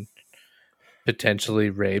steals and potentially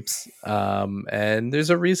rapes. And there's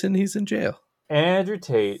a reason he's in jail. Andrew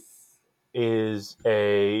Tate is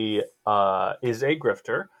a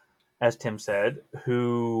grifter, as Tim said,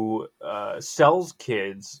 who sells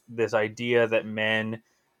kids this idea that men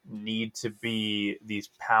need to be these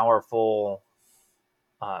powerful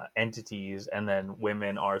entities, and then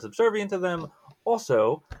women are subservient to them.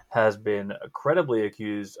 Also, has been credibly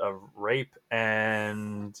accused of rape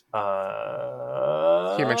and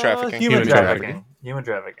Human trafficking. Human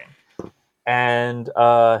trafficking. And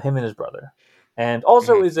him and his brother. And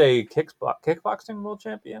also is a kickboxing world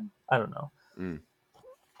champion. I don't know.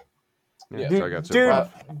 Yeah, Dude, so I got so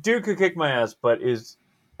dude could kick my ass, but is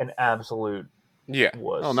an absolute wuss.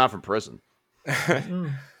 Well, not from prison.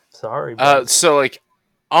 Sorry. So like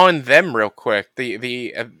on them real quick,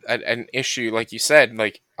 an issue, like you said,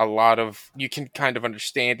 like a lot of, you can kind of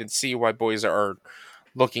understand and see why boys are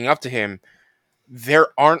looking up to him. There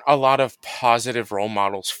aren't a lot of positive role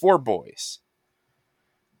models for boys.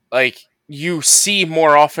 Like, you see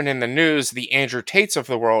more often in the news the Andrew Tates of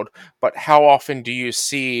the world, but how often do you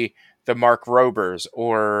see the Mark Robers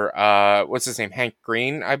or what's his name, Hank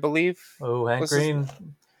Green, I believe? Oh, Hank Green.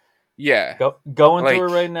 Yeah, going through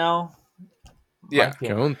it right now. Yeah,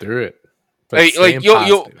 going through it. But like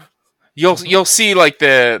you'll see like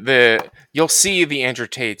you'll see the Andrew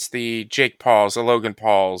Tates, the Jake Pauls, the Logan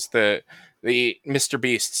Pauls, the Mr.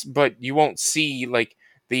 Beasts, but you won't see like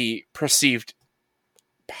the perceived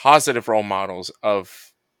positive role models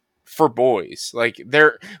for boys. Like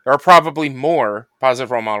there are probably more positive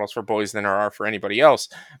role models for boys than there are for anybody else.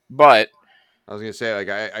 But I was gonna say, like,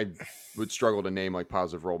 I would struggle to name like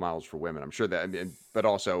positive role models for women. I'm sure that, I mean, but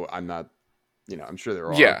also I'm not, I'm sure there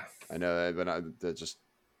are. Yeah, I know that,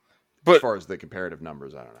 but as far as the comparative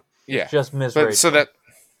numbers, I don't know. Yeah, it's just Miss Rachel. So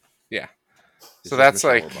that's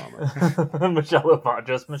Michelle like Obama.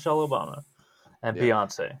 Michelle Obama, and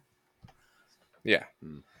Beyonce. Yeah.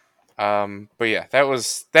 But yeah, that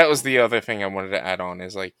was the other thing I wanted to add on,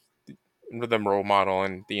 is like the role model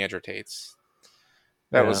and the Andrew Tates.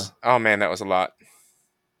 That was, oh man, that was a lot.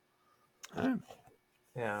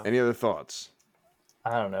 Yeah. Any other thoughts?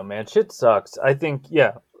 I don't know, man. Shit sucks. I think,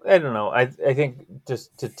 I don't know. I think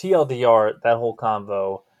just to TLDR that whole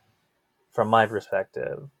convo, from my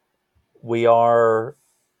perspective, we are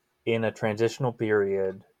in a transitional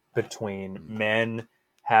period between men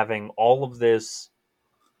having all of this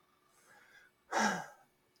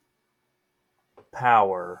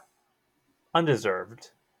power,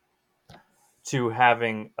 undeserved, to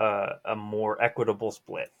having a more equitable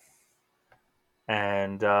split.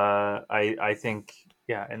 And I think,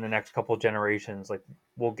 in the next couple of generations, like,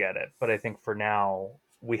 we'll get it. But I think for now,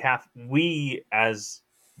 we as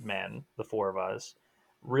men, the four of us,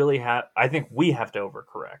 I think we have to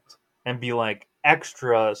overcorrect and be like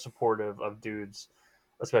extra supportive of dudes,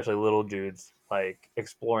 especially little dudes, like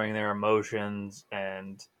exploring their emotions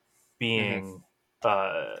and being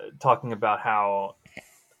talking about how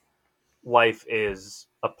life is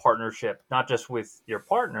a partnership, not just with your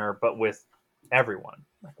partner, but with everyone.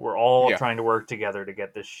 Like, we're all trying to work together to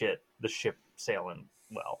get the ship sailing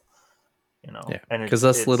well, Yeah, and because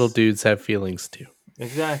us little dudes have feelings too.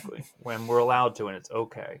 Exactly, when we're allowed to, and it's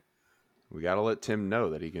okay. We gotta let Tim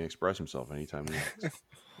know that he can express himself anytime he wants.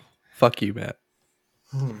 Fuck you, Matt.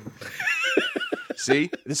 See,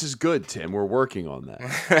 this is good, Tim. We're working on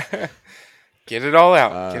that. Get it all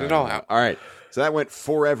out. Get it all out. All right. So that went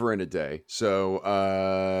forever and a day.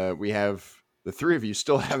 So we have the three of you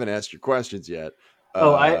still haven't asked your questions yet.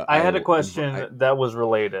 I had a question that was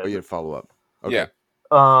related. Oh, you had follow up. Okay. Yeah.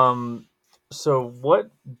 So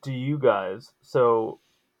what do you guys? So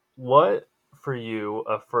what for you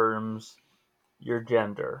affirms your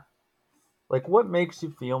gender? Like, what makes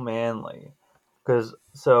you feel manly? Because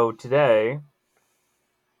today,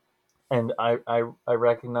 and I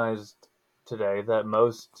recognized today that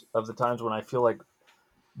most of the times when I feel like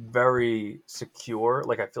very secure,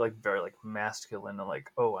 like I feel like very like masculine and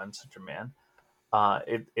like, oh, I'm such a man.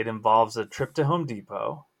 It involves a trip to Home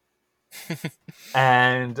Depot.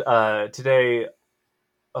 And today,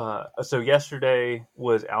 so yesterday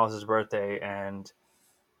was Alice's birthday, and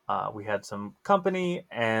we had some company,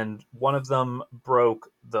 and one of them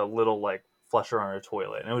broke the little like flusher on her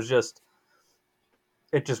toilet, and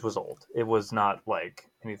it just was old. It was not like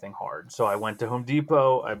anything hard. So I went to Home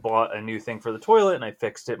Depot, I bought a new thing for the toilet, and I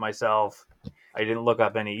fixed it myself. I didn't look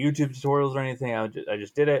up any YouTube tutorials or anything. I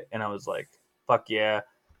just did it, and I was like, fuck yeah.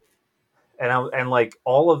 And like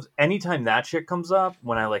anytime that shit comes up,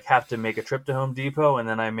 when I like have to make a trip to Home Depot and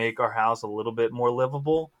then I make our house a little bit more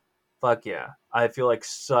livable, fuck yeah. I feel like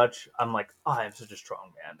I'm like, oh, I'm such a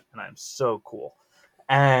strong man and I'm so cool.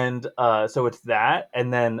 And so it's that.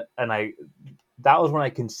 And that was when I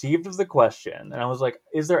conceived of the question, and I was like,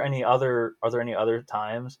 are there any other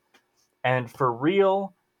times? And for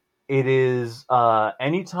real, it is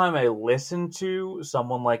anytime I listen to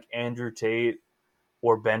someone like Andrew Tate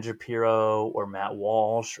or Ben Shapiro or Matt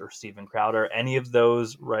Walsh or Steven Crowder, any of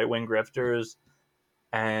those right-wing grifters,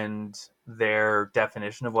 and their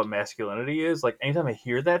definition of what masculinity is, like anytime I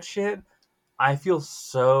hear that shit, I feel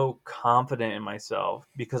so confident in myself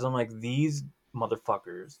because I'm like, these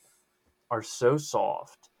motherfuckers are so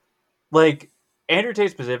soft. Like, Andrew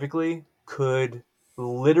Tate specifically could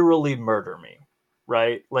literally murder me,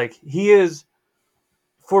 right? Like, he is,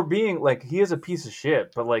 for being, like, he is a piece of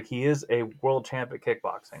shit, but, like, he is a world champ at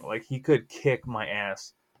kickboxing. Like, he could kick my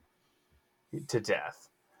ass to death.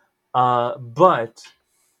 But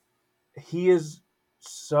he is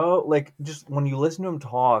so, like, just when you listen to him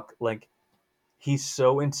talk, like, he's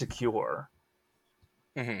so insecure.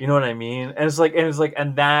 You know what I mean? And it's like,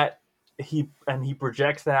 and that he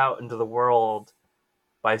projects that out into the world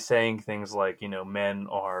by saying things like, you know, men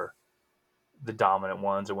are the dominant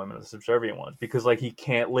ones and women are the subservient ones, because like he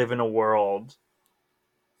can't live in a world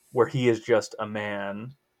where he is just a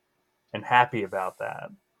man and happy about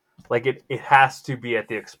that. Like it has to be at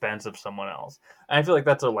the expense of someone else. And I feel like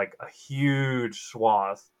that's a huge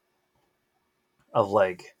swath of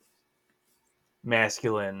like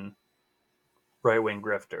masculine right-wing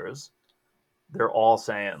grifters. They're all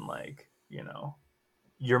saying like, you know,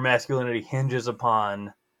 your masculinity hinges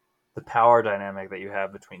upon the power dynamic that you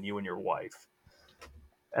have between you and your wife.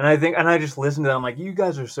 And I just listen to them, I'm like, you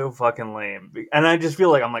guys are so fucking lame. And I just feel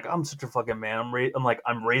like I'm such a fucking man.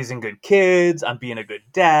 I'm raising good kids. I'm being a good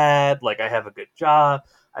dad. Like I have a good job.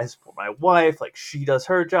 I support my wife. Like she does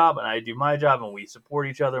her job and I do my job, and we support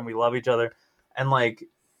each other and we love each other. And like,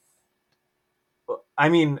 I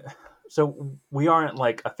mean, so we aren't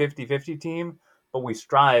like a 50-50 team, but we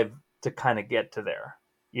strive to kind of get to there,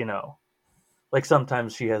 you know. Like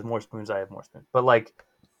sometimes she has more spoons, I have more spoons. But like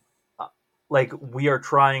we are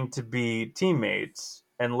trying to be teammates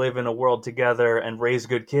and live in a world together and raise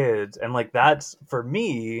good kids. And like that's, for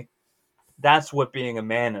me, that's what being a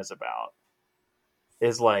man is about.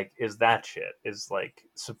 Is that shit. Is like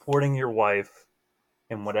supporting your wife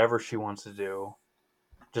in whatever she wants to do.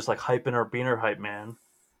 Just like hyping her, being her hype man.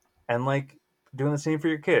 And like doing the same for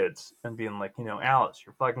your kids and being like, you know, Alice,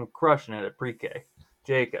 you're fucking crushing it at pre-K.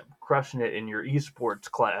 Jacob, crushing it in your esports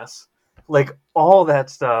class. Like all that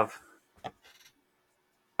stuff.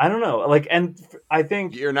 I don't know. Like, and I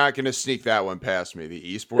think You're not going to sneak that one past me,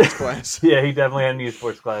 the esports class. yeah, he definitely had an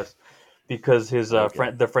esports class because his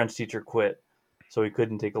the French teacher quit, so he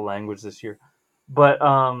couldn't take a language this year. But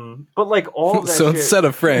like all of that so shit, instead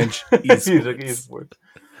of French, he's like esports.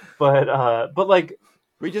 But like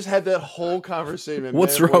We just had that whole conversation.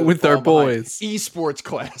 What's Man, wrong with our behind boys? Esports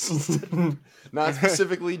class. Not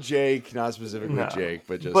specifically Jake, Jake,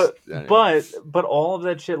 but just. But all of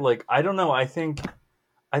that shit, like I don't know. I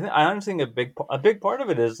honestly think a big part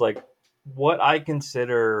of it is like what I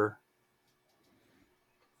consider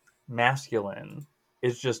masculine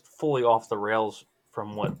is just fully off the rails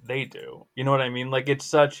from what they do. You know what I mean? Like it's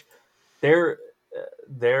such they're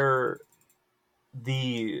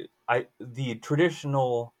the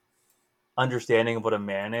traditional understanding of what a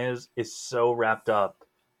man is so wrapped up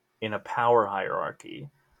in a power hierarchy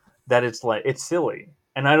that it's like it's silly.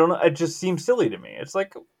 And I don't know, it just seems silly to me. It's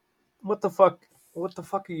like what the fuck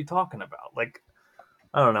are you talking about? Like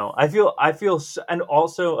I don't know. I feel and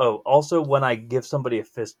also when I give somebody a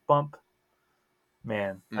fist bump,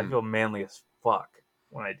 man, I feel manly as fuck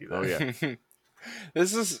when I do that. Oh yeah.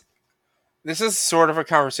 This is sort of a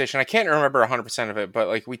conversation. I can't remember 100% of it, but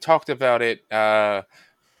like we talked about it,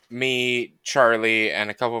 me, Charlie, and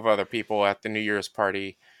a couple of other people at the New Year's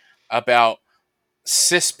party about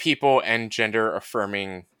cis people and gender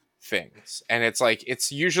affirming things. And it's like,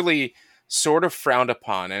 it's usually sort of frowned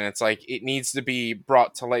upon, and it's like, it needs to be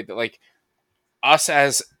brought to light that like us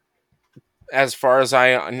as far as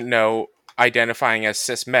I know, identifying as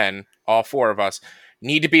cis men, all four of us,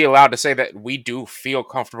 need to be allowed to say that we do feel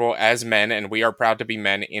comfortable as men and we are proud to be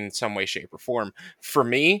men in some way, shape, or form. For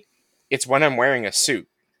me, it's when I'm wearing a suit.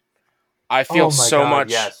 I feel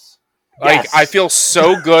yes. Like I feel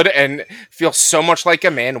so good and feel so much like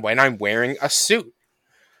a man when I'm wearing a suit.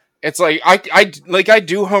 It's like I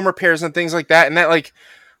do home repairs and things like that, and that like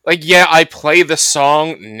yeah, I play the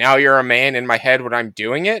song "Now You're a Man" in my head when I'm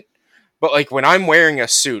doing it, but like when I'm wearing a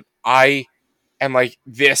suit, I am like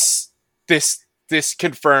this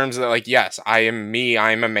confirms that like yes, I am me,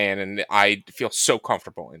 I am a man, and I feel so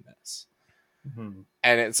comfortable in this. Mm-hmm.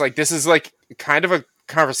 And it's like this is like kind of a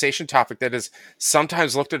conversation topic that is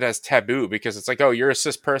sometimes looked at as taboo because it's like, oh, you're a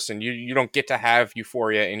cis person, you don't get to have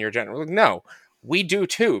euphoria in your gender. Like, no, we do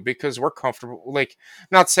too, because we're comfortable. Like,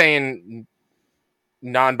 not saying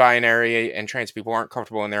non-binary and trans people aren't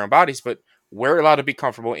comfortable in their own bodies, but we're allowed to be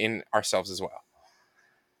comfortable in ourselves as well.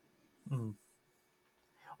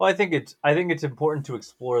 Well, I think it's important to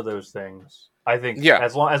explore those things. I think Yeah.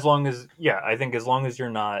 as long as I think as long as you're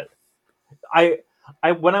not, I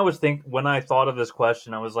when I thought of this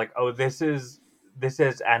question, I was like, oh, this is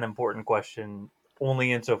an important question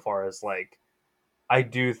only insofar as like I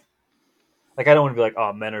do like I don't want to be like,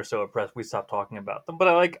 oh, men are so oppressed, we stop talking about them, but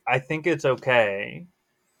I think it's okay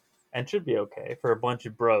and should be okay for a bunch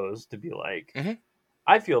of bros to be like, Mhm.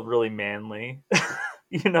 I feel really manly.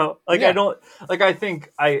 You know, like Yeah. I don't like. I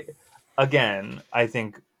think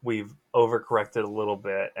we've overcorrected a little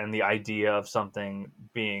bit, and the idea of something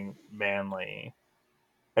being manly,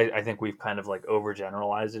 I think we've kind of like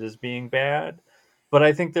overgeneralized it as being bad. But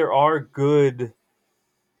I think there are good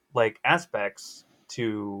like aspects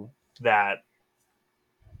to that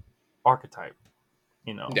archetype.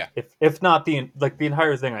 You know, Yeah. if not the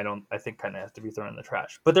entire thing, I think kind of has to be thrown in the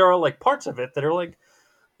trash. But there are like parts of it that are like,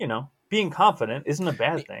 you know, being confident isn't a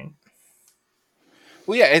bad thing.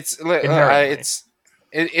 Well, yeah, Inherently.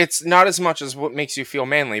 it's not as much as what makes you feel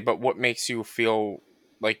manly, but what makes you feel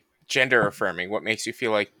like gender affirming, what makes you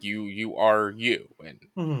feel like you are you, and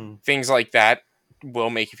Mm-hmm. things like that will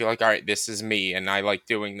make you feel like, all right, this is me, and I like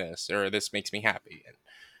doing this, or this makes me happy. And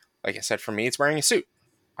like I said, for me, it's wearing a suit.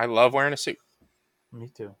 I love wearing a suit. Me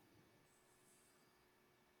too.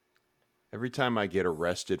 Every time I get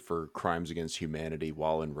arrested for crimes against humanity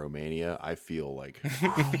while in Romania, I feel like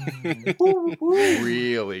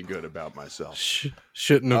really good about myself.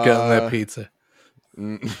 Shouldn't have gotten that pizza.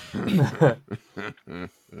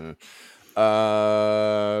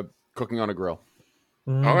 Cooking on a grill.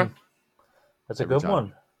 Okay. That's a Every good time.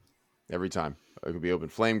 one. Every time. It could be open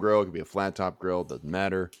flame grill. It could be a flat top grill. Doesn't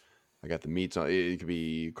matter. I got the meats on. It could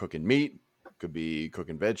be cooking meat. It could be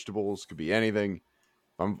cooking vegetables. It could be anything.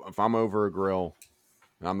 If I'm over a grill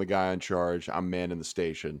and I'm the guy in charge, I'm manning the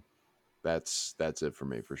station. That's it for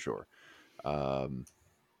me for sure. I'm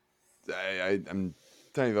telling you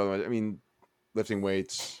the other way. I mean, lifting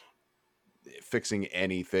weights, fixing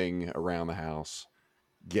anything around the house,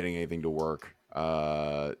 getting anything to work.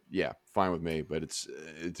 Yeah, fine with me. But it's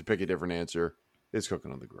to pick a different answer. It's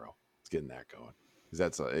cooking on the grill. It's getting that going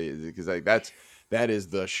that is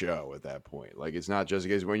the show at that point. Like, it's not just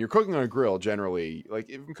because when you're cooking on a grill, generally, like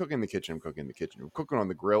if I'm cooking in the kitchen, I'm cooking in the kitchen. If I'm cooking on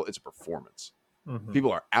the grill, it's a performance. Mm-hmm.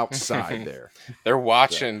 People are outside there. They're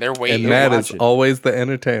watching. They're waiting. And Matt watching. is always the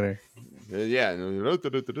entertainer. Yeah, and then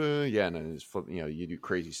it's, you know, you do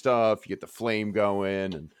crazy stuff. You get the flame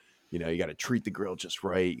going, and you know you got to treat the grill just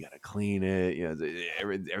right. You got to clean it. You know,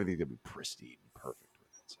 everything's gonna be pristine, and perfect with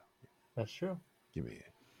it. So That's true.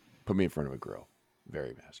 put me in front of a grill.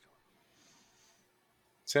 Very masculine.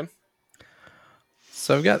 Sim?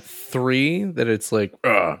 So I've got 3 that it's like,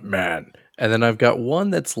 oh man, and then I've got one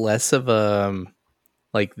that's less of a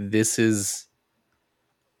like this is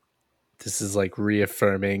like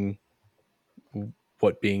reaffirming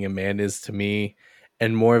what being a man is to me,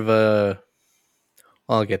 and more of a.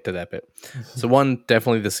 I'll get to that bit. So one,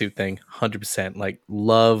 definitely the suit thing, 100%. Like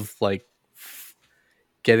love, like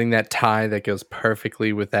getting that tie that goes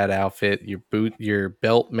perfectly with that outfit. Your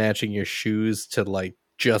belt matching your shoes to like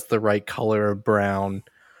just the right color of brown.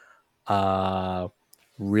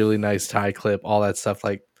 Really nice tie clip, all that stuff.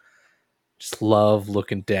 Like, just love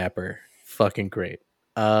looking dapper. Fucking great.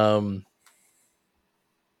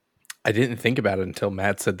 I didn't think about it until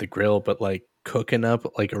Matt said the grill, but like cooking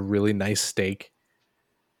up like a really nice steak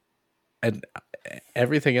and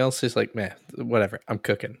everything else is like, man, whatever. I'm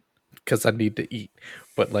cooking because I need to eat.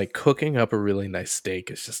 But like cooking up a really nice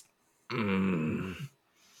steak is just, then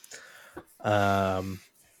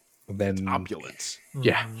Opulence.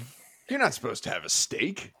 yeah. You're not supposed to have a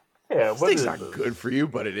steak. Yeah, what Steak's is not this? good for you,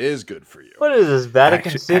 but it is good for you. What is this,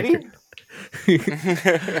 Vatican City?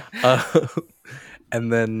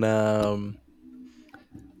 And then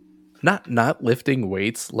not lifting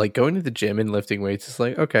weights, like going to the gym and lifting weights is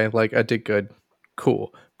like, okay, like I did good,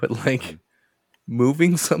 cool. But like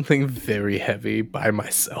moving something very heavy by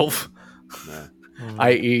myself,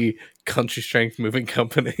 i.e. Country Strength Moving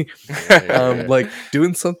Company, like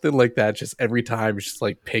doing something like that just every time, just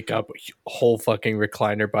like pick up a whole fucking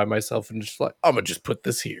recliner by myself and just like, I'm gonna just put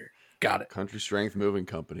this here. Got it. Country Strength Moving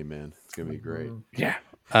Company, man. It's going to be great.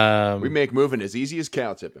 Yeah. We make moving as easy as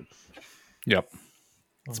cow tipping. Yep.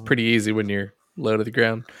 It's pretty easy when you're low to the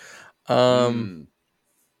ground. And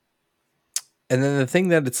then the thing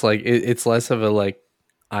that it's like, it's less of a like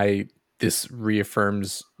this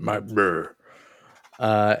reaffirms my brr.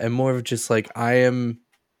 And more of just like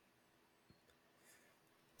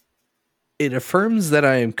it affirms that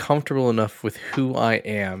I am comfortable enough with who I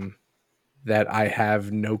am that I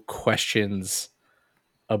have no questions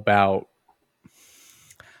about.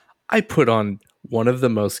 I put on one of the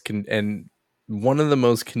most convincing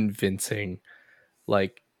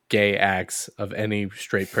like gay acts of any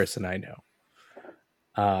straight person I know.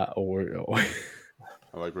 Or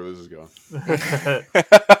I like where this is going.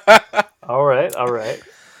 All right.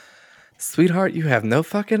 Sweetheart, you have no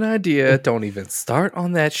fucking idea. Don't even start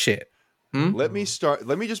on that shit. Let me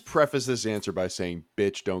just preface this answer by saying,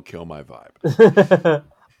 bitch, don't kill my vibe.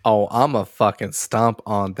 Oh, I'm a fucking stomp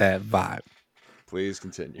on that vibe. Please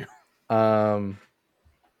continue. And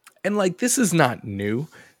like, this is not new.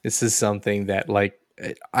 This is something that like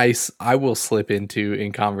I will slip into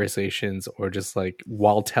in conversations or just like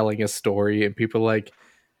while telling a story, and people are like,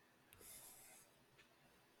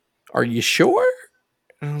 are you sure?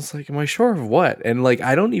 And I was like, am I sure of what? And like,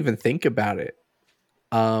 I don't even think about it.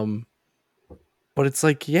 But it's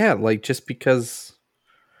like, yeah, like just because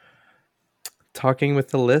talking with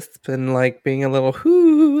the lisp and like being a little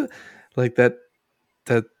whoo like that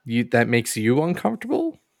makes you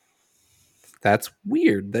uncomfortable. That's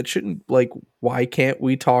weird. That shouldn't, like, why can't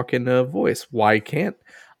we talk in a voice? Why can't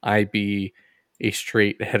I be a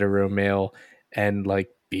straight hetero male and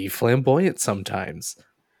like be flamboyant sometimes?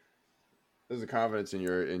 There's a confidence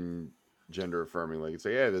in gender affirming. Like,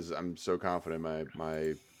 say, yeah, I'm so confident in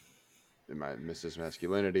my Mrs.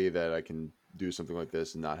 masculinity that I can do something like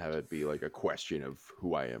this and not have it be like a question of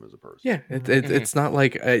who I am as a person. Yeah, it's not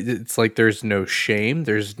like it's like there's no shame.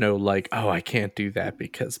 There's no like, oh, I can't do that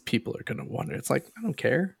because people are gonna wonder. It's like, I don't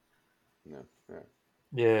care. No,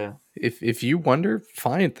 Yeah. If you wonder,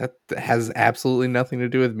 fine. That has absolutely nothing to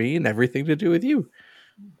do with me and everything to do with you.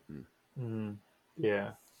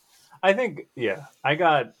 Yeah. I think, I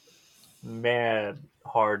got mad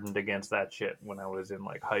hardened against that shit when I was in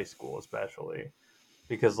like high school, especially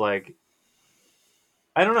because like,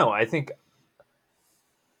 I don't know. I think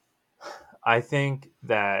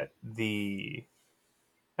that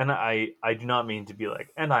and I do not mean to be like,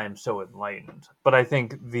 and I am so enlightened, but I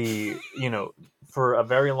think for a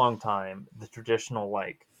very long time, the traditional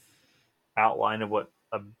like outline of what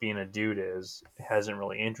being a dude hasn't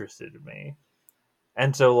really interested me.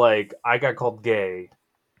 And so like, I got called gay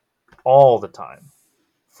all the time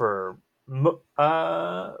for,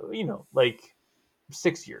 like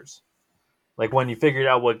 6 years. Like when you figured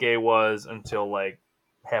out what gay was until like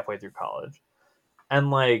halfway through college.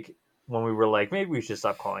 And like when we were like, maybe we should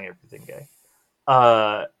stop calling everything gay.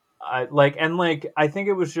 I think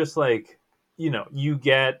it was just like, you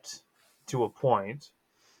get to a point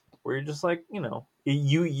where you're just like,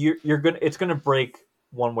 it's gonna break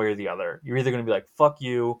one way or the other. You're either gonna be like, fuck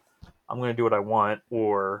you, I'm gonna do what I want,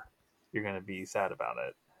 or you're gonna be sad about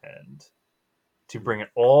it. And to bring it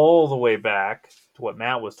all the way back to what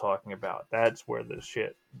Matt was talking about, that's where the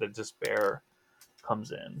despair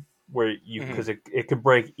comes in, where you, because it could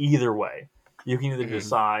break either way. You can either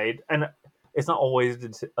decide, and it's not always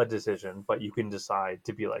a decision, but you can decide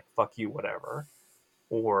to be like, fuck you, whatever,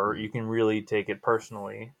 or you can really take it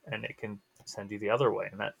personally and it can send you the other way,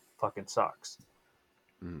 and that fucking sucks.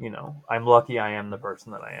 I'm lucky I am the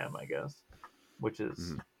person that I am, I guess, which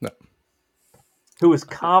is who is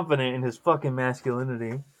confident in his fucking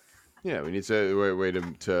masculinity. Yeah, we need to way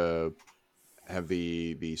to have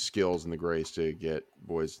the skills and the grace to get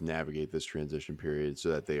boys to navigate this transition period so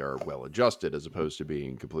that they are well adjusted, as opposed to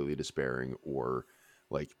being completely despairing or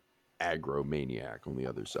like aggro maniac on the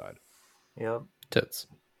other side. Yep. Tits.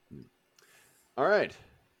 All right.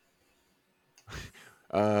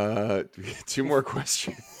 Two more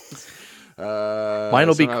questions. Mine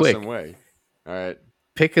will be quick. Some way. All right.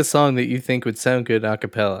 Pick a song that you think would sound good a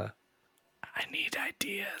cappella. I need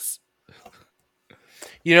ideas.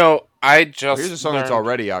 Here's a song that's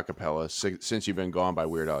already a cappella, Since You've Been Gone by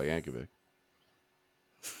Weird Al Yankovic.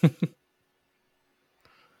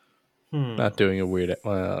 Not doing a weird.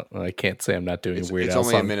 Well, I can't say I'm not doing a weird. It's Al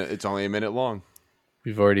only song. a minute. It's only a minute long.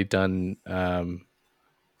 We've already done.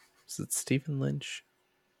 Is it Stephen Lynch?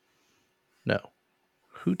 No.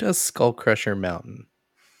 Who does Skull Crusher Mountain?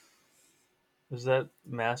 Is that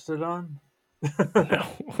Mastodon? No.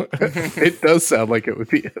 It does sound like it would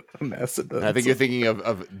be a Mastodon. I think you're thinking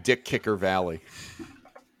of Dick Kicker Valley.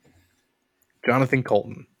 Jonathan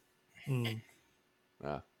Colton.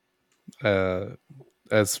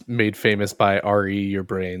 As made famous by R.E. Your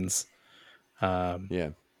Brains. Yeah.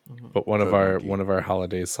 But one of our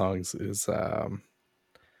holiday songs is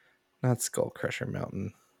not Skull Crusher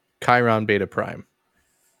Mountain. Chiron Beta Prime.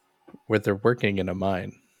 where they're working in a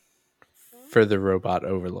mine for the robot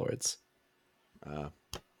overlords.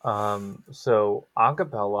 So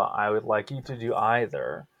acapella, I would like you to do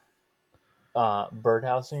either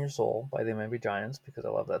 "Birdhouse in Your Soul" by the Mighty Giants, because I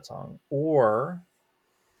love that song, or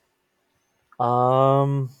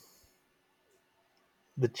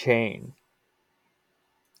 "The Chain"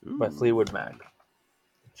 by Fleetwood Mac.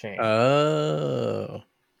 The Chain. Oh,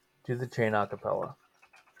 Do "The Chain" acapella.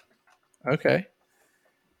 okay.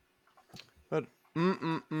 But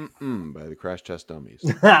by the Crash Test Dummies.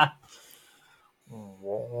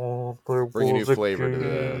 Bring a new flavor to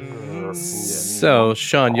the. So,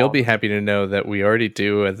 Sean, you'll be happy to know that we already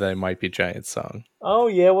do a "They Might Be Giants" song. Oh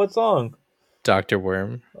yeah, what song? Dr.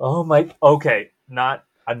 Worm. Oh my. Okay,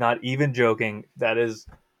 I'm not even joking. That is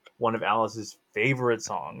one of Alice's favorite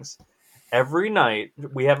songs. Every night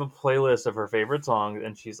we have a playlist of her favorite songs,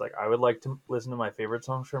 and she's like, "I would like to listen to my favorite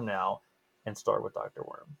songs from now, and start with Dr.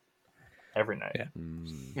 Worm." Every night.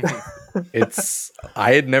 Yeah.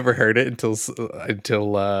 I had never heard it until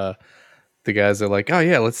the guys are like, "Oh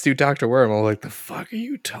yeah, let's do Dr. Worm." I'm like, "The fuck are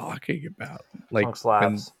you talking about?" Like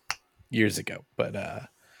Song slaps. years ago, but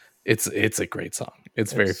it's a great song.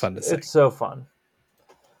 It's very fun to sing. It's so fun.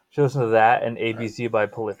 She listens to that and ABC by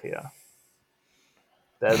Polyphia.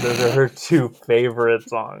 Those are her two favorite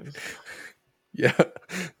songs. Yeah,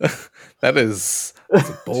 that's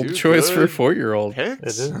a bold Too choice for a good. 4-year-old. It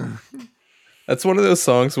Picks? is. That's one of those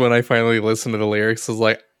songs when I finally listened to the lyrics, I was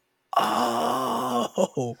like,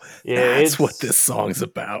 oh, Yeah, that's what this song's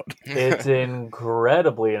about. It's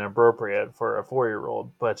incredibly inappropriate for a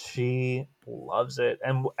 4-year-old, but she loves it,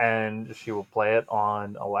 and she will play it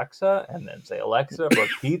on Alexa and then say, "Alexa,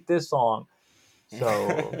 repeat this song."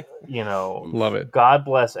 So, Love it. God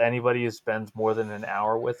bless anybody who spends more than an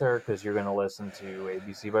hour with her, because you're going to listen to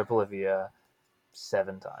ABC by Polyphia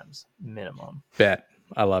 7 times minimum. Bet.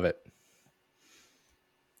 I love it.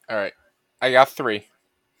 All right. I got 3. I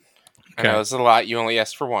Okay. know this is a lot. You only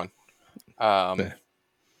asked for 1.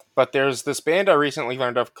 But there's this band I recently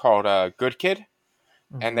learned of called Good Kid,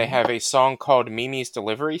 and they have a song called Mimi's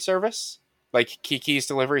Delivery Service, like Kiki's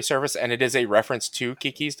Delivery Service, and it is a reference to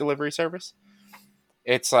Kiki's Delivery Service.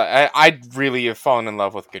 It's I really have fallen in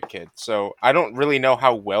love with Good Kid, so I don't really know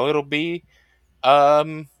how well it'll be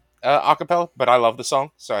acapella, but I love the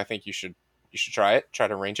song, so I think you should try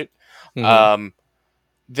to arrange it. Mhm.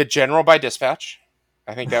 The General by Dispatch,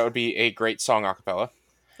 I think that would be a great song acapella.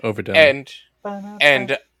 Overdone.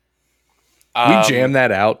 And we jam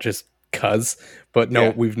that out just cuz, but no,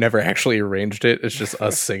 Yeah. we've never actually arranged it. It's just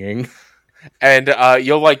us singing. And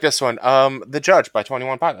you'll like this one, The Judge by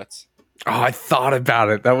 21 Pilots. Oh, I thought about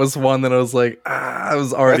it. That was one that I was like, I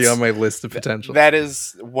was already on my list of potential. That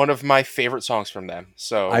is one of my favorite songs from them.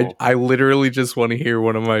 So I literally just want to hear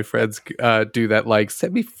one of my friends do that, like,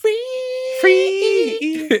 set me free.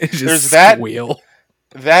 Just There's that. squeal.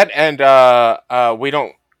 That and we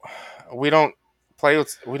don't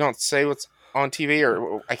say what's on TV,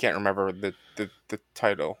 or I can't remember the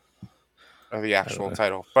title or the actual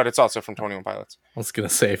title, but it's also from 21 Pilots. I was gonna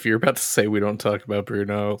say, if you're about to say we don't talk about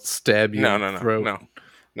Bruno, I'll stab you in the throat.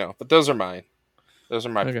 No. But those are mine. Those are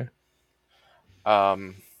my Okay.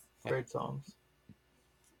 Great songs.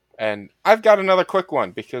 And I've got another quick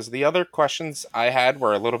one, because the other questions I had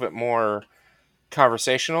were a little bit more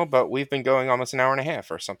conversational, but we've been going almost an hour and a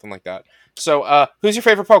half or something like that. So, who's your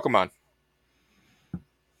favorite Pokemon?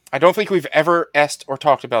 I don't think we've ever asked or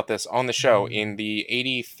talked about this on the show in the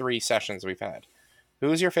 83 sessions we've had.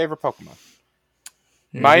 Who's your favorite Pokemon?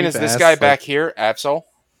 Mine is this guy back here, Absol.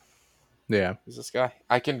 Yeah. Is this guy?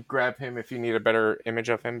 I can grab him if you need a better image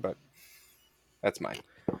of him, but that's mine.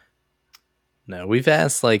 No, we've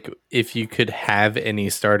asked, like, if you could have any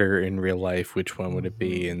starter in real life, which one would it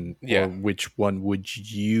be, and or which one would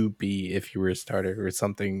you be if you were a starter, or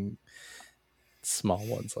something small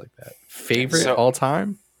ones like that. Favorite all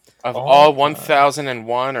time? Of all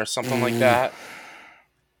 1001 or something like that.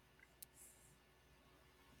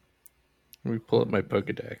 Let me pull up my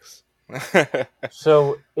Pokedex.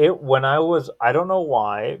 So when I don't know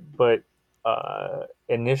why, but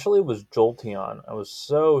initially it was Jolteon. I was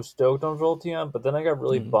so stoked on Jolteon, but then I got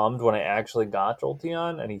really bummed when I actually got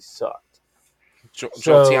Jolteon, and he sucked.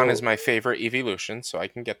 Jolteon is my favorite evolution, so I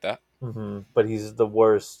can get that. But he's the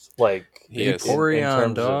worst, like, he is.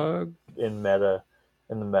 Vaporeon, dog. In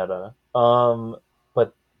the meta.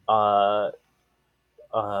 But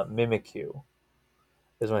Mimikyu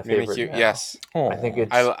is my favorite. Mimikyu, now. yes. I think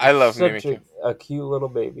it's I love such Mimikyu. a cute little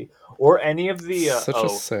baby. Or any of the Such a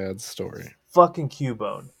sad story. fucking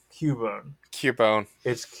Cubone. Cubone.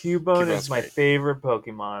 It's Cubone Cubone's is my great. favorite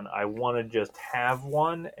Pokemon. I want to just have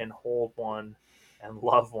one and hold one and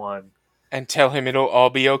love one. And tell him it'll all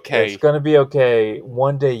be okay. It's gonna be okay.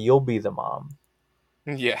 One day you'll be the mom.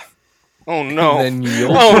 Yeah. Oh no. Then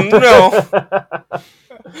you'll Oh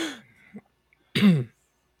no.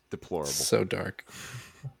 Deplorable. so dark.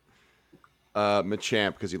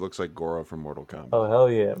 Machamp, because he looks like Goro from Mortal Kombat. Oh hell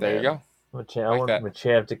yeah! There you man. go. Machamp, I Like want that.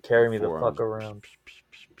 Machamp to carry me the Forearms. fuck around.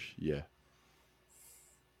 Yeah.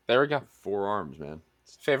 There we go. 4 arms, man.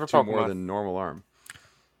 Favorite Two Pokemon. more than normal arm.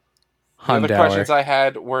 The other Houndour. questions I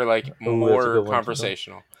had were like that's a good more one, too.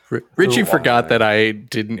 conversational. Richie Ooh, forgot wow. that I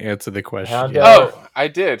didn't answer the question. Houndour. yet. Oh, I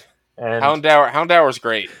did. And Houndour's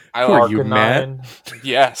great. I Who are like. you, Matt? Arcanine,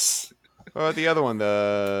 Yes. Oh, the other one,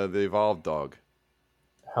 the evolved dog.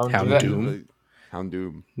 Houndoom?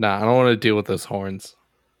 Houndoom. Nah, I don't want to deal with those horns.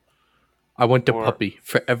 I want the Or- puppy.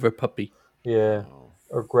 Forever puppy. Yeah, Oh.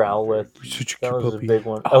 or Growlithe. Such a That cute was a puppy. big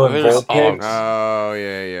one. Oh, Oh, and there's- Vulpix. Oh,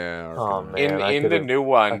 yeah. Oh, Arcanine. man. I In the could've- new I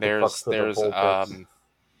one, could there's fuck with the Vulpix.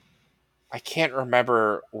 I can't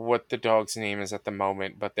remember what the dog's name is at the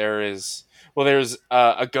moment, but there's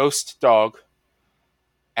a ghost dog,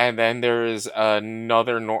 and then there is a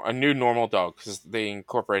new normal dog, because they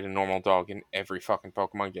incorporate a normal dog in every fucking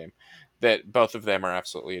Pokemon game. That both of them are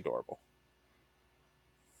absolutely adorable.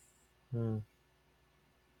 Hmm.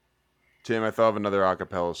 Tim, I thought of another a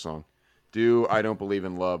cappella song. Do I Don't Believe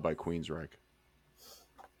in Love by Queensryche.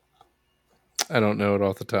 I don't know it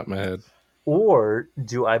off the top of my head. Or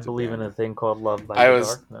do I a believe in banger. a thing called Love by I the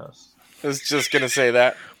was- Darkness? I was just gonna say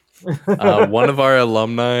that. One of our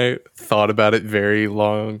alumni thought about it very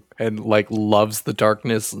long and like loves the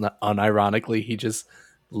darkness. Unironically, he just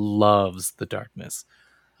loves the darkness.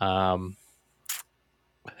 And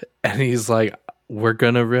he's like, "We're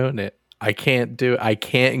gonna ruin it. I can't do it. I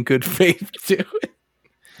can't in good faith do it.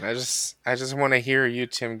 I just want to hear you,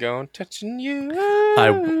 Tim, going touching you.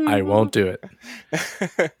 I won't do it."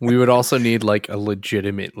 We would also need like a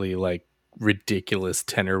legitimately like ridiculous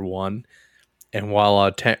tenor one, and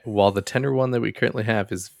while the tenor one that we currently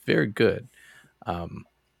have is very good, I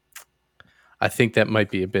think that might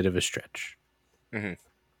be a bit of a stretch. Mhm.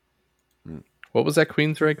 What was that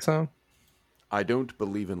Queensryche song? I Don't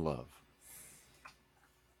Believe in Love.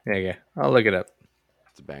 Yeah, I'll look it up.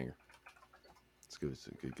 It's a banger. It's good. It's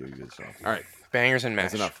a good song. All right, Bangers and mash.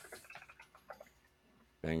 that's enough.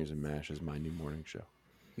 Bangers and Mash is my new morning show.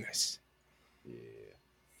 Nice.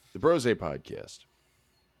 The Brose Podcast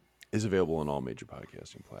is available on all major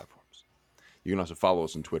podcasting platforms. You can also follow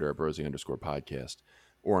us on Twitter at Brose_podcast,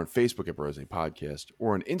 or on Facebook at Brose Podcast,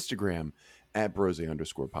 or on Instagram at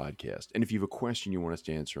Brose_podcast. And if you have a question you want us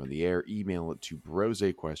to answer on the air, email it to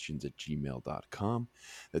brosequestions@gmail.com.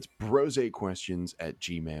 That's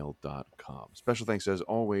brosequestions@gmail.com. Special thanks, as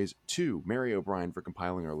always, to Mary O'Brien for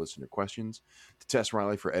compiling our listener questions, to Tess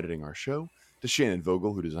Riley for editing our show, to Shannon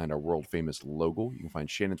Vogel, who designed our world-famous logo. You can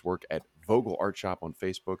find Shannon's work at Vogel Art Shop on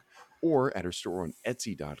Facebook or at her store on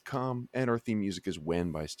Etsy.com. And our theme music is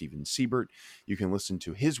When by Steven Siebert. You can listen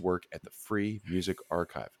to his work at the Free Music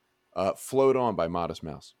Archive. Float On by Modest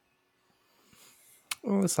Mouse.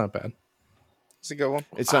 Oh, that's not bad. It's a good one.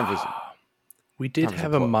 It's time for... We did Time for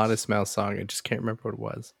have some a plugs. Modest Mouse song. I just can't remember what it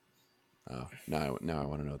was. Now I want to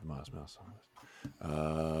know what the Modest Mouse song is.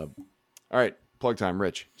 All right, plug time.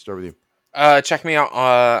 Rich, start with you. Check me out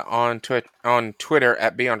on Twitter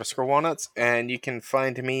at B_walnuts, and you can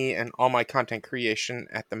find me and all my content creation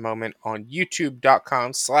at the moment on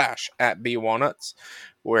youtube.com/@BWalnuts,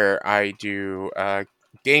 where I do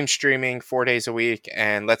game streaming 4 days a week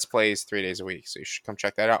and Let's Plays 3 days a week. So you should come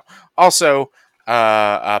check that out. Also,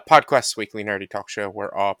 PodQuest's weekly nerdy talk show,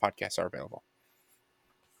 where all podcasts are available.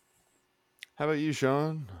 How about you,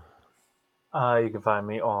 Sean? You can find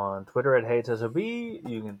me on Twitter at HeyTSOB.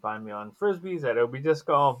 You can find me on Frisbees at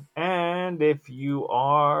OBDiscGolf. And if you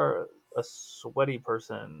are a sweaty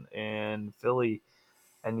person in Philly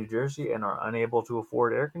and New Jersey and are unable to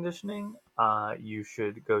afford air conditioning, you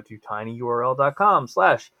should go to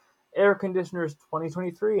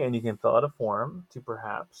tinyurl.com/airconditioners2023 and you can fill out a form to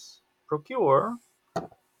perhaps procure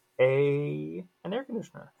an air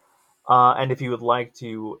conditioner. And if you would like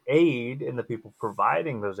to aid in the people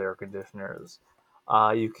providing those air conditioners,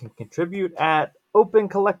 you can contribute at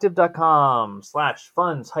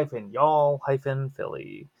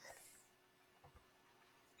opencollective.com/funds-y'all-philly.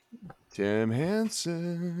 Tim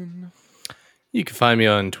Hansen. You can find me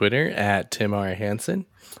on Twitter at Tim R. Hansen.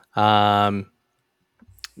 You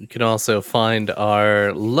can also find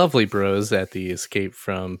our lovely bros at the Escape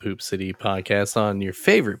from Poop City podcast on your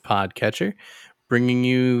favorite podcatcher, bringing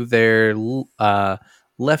you their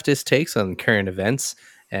leftist takes on current events.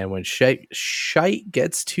 And when shite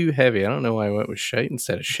gets too heavy, I don't know why I went with shite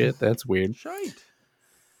instead of shit. That's weird. Shite.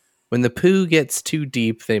 When the poo gets too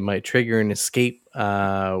deep, they might trigger an escape,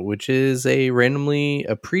 which is a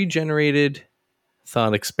pre-generated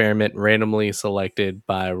thought experiment randomly selected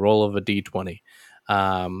by a roll of a d20.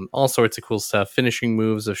 All sorts of cool stuff. Finishing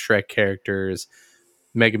moves of Shrek characters,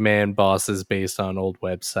 Mega Man bosses based on old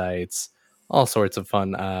websites, all sorts of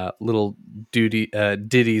fun little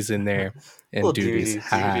ditties in there. And Little duties.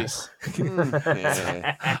 duties.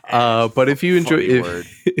 But if you enjoy Funny word.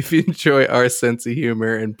 if you enjoy our sense of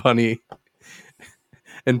humor and punny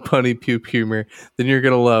puke humor, then you're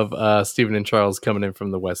gonna love Stephen and Charles coming in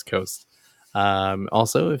from the West Coast.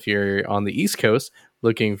 Also, if you're on the East Coast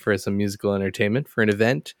looking for some musical entertainment for an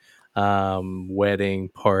event, wedding,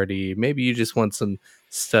 party, maybe you just want some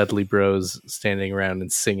studly bros standing around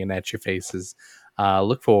and singing at your faces,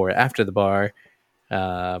 look for After the Bar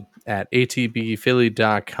at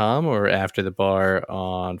atbphilly.com or After the Bar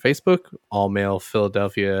on Facebook. All male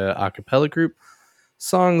Philadelphia a cappella group.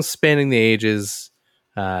 Songs spanning the ages.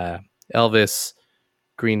 Elvis,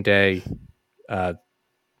 Green Day,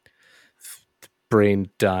 Brain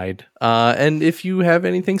died. And if you have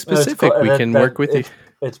anything specific, we can work with you.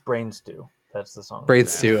 It's Brain Stew. That's the song. Brain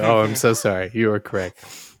Stew. Oh, I'm so sorry. You are correct.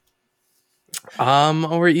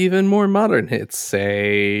 Or even more modern hits,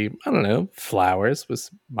 say, I don't know, Flowers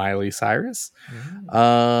with Miley Cyrus.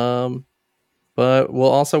 But we'll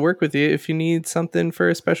also work with you if you need something for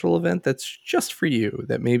a special event that's just for you,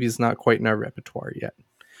 that maybe is not quite in our repertoire yet.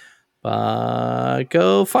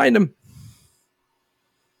 Go find them.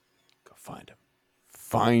 Go find them.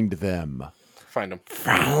 Find them. Find them.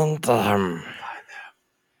 Found them.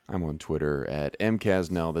 I'm on Twitter at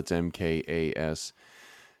mkasnell. That's MKASZNEL.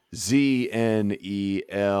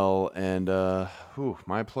 And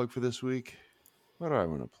my plug for this week. What do I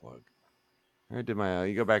want to plug? I did my.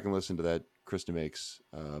 You go back and listen to that Krista Makes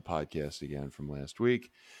podcast again from last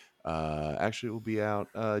week. Actually, it will be out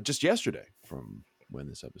just yesterday from when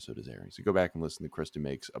this episode is airing. So go back and listen to Krista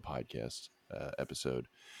Makes a podcast episode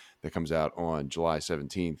that comes out on July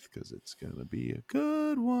 17th because it's going to be a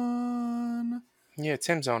good one. Yeah,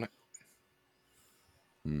 Tim's on it.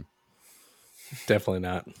 Definitely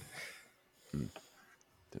not.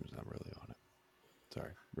 Tim's not really on it.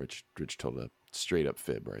 Sorry. Rich told a straight up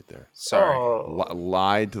fib right there. Sorry.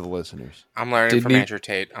 Lied to the listeners. I'm learning from Andrew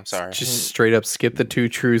Tate. I'm sorry. Just straight up skip the two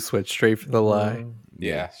truths, went straight for the lie.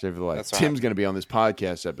 Yeah. Straight for the lie. That's Tim's going to be on this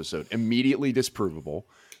podcast episode. Immediately disprovable.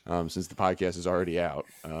 Since the podcast is already out.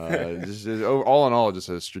 This is, all in all, just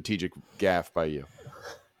a strategic gaffe by you.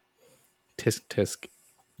 Tisk tisk.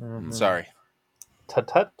 Sorry.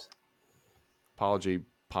 Tut. Apology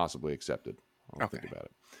possibly accepted. I'll think about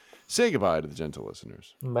it. Say goodbye to the gentle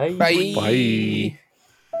listeners. Bye. Bye.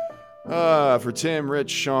 For Tim, Rich,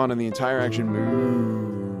 Sean, and the entire Action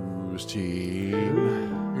Moves team.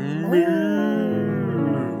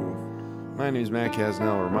 My name is Matt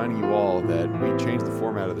Casnell, reminding you all that we changed the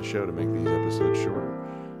format of the show to make these episodes shorter.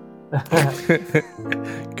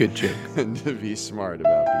 Good joke. And to be smart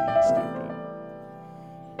about being stupid.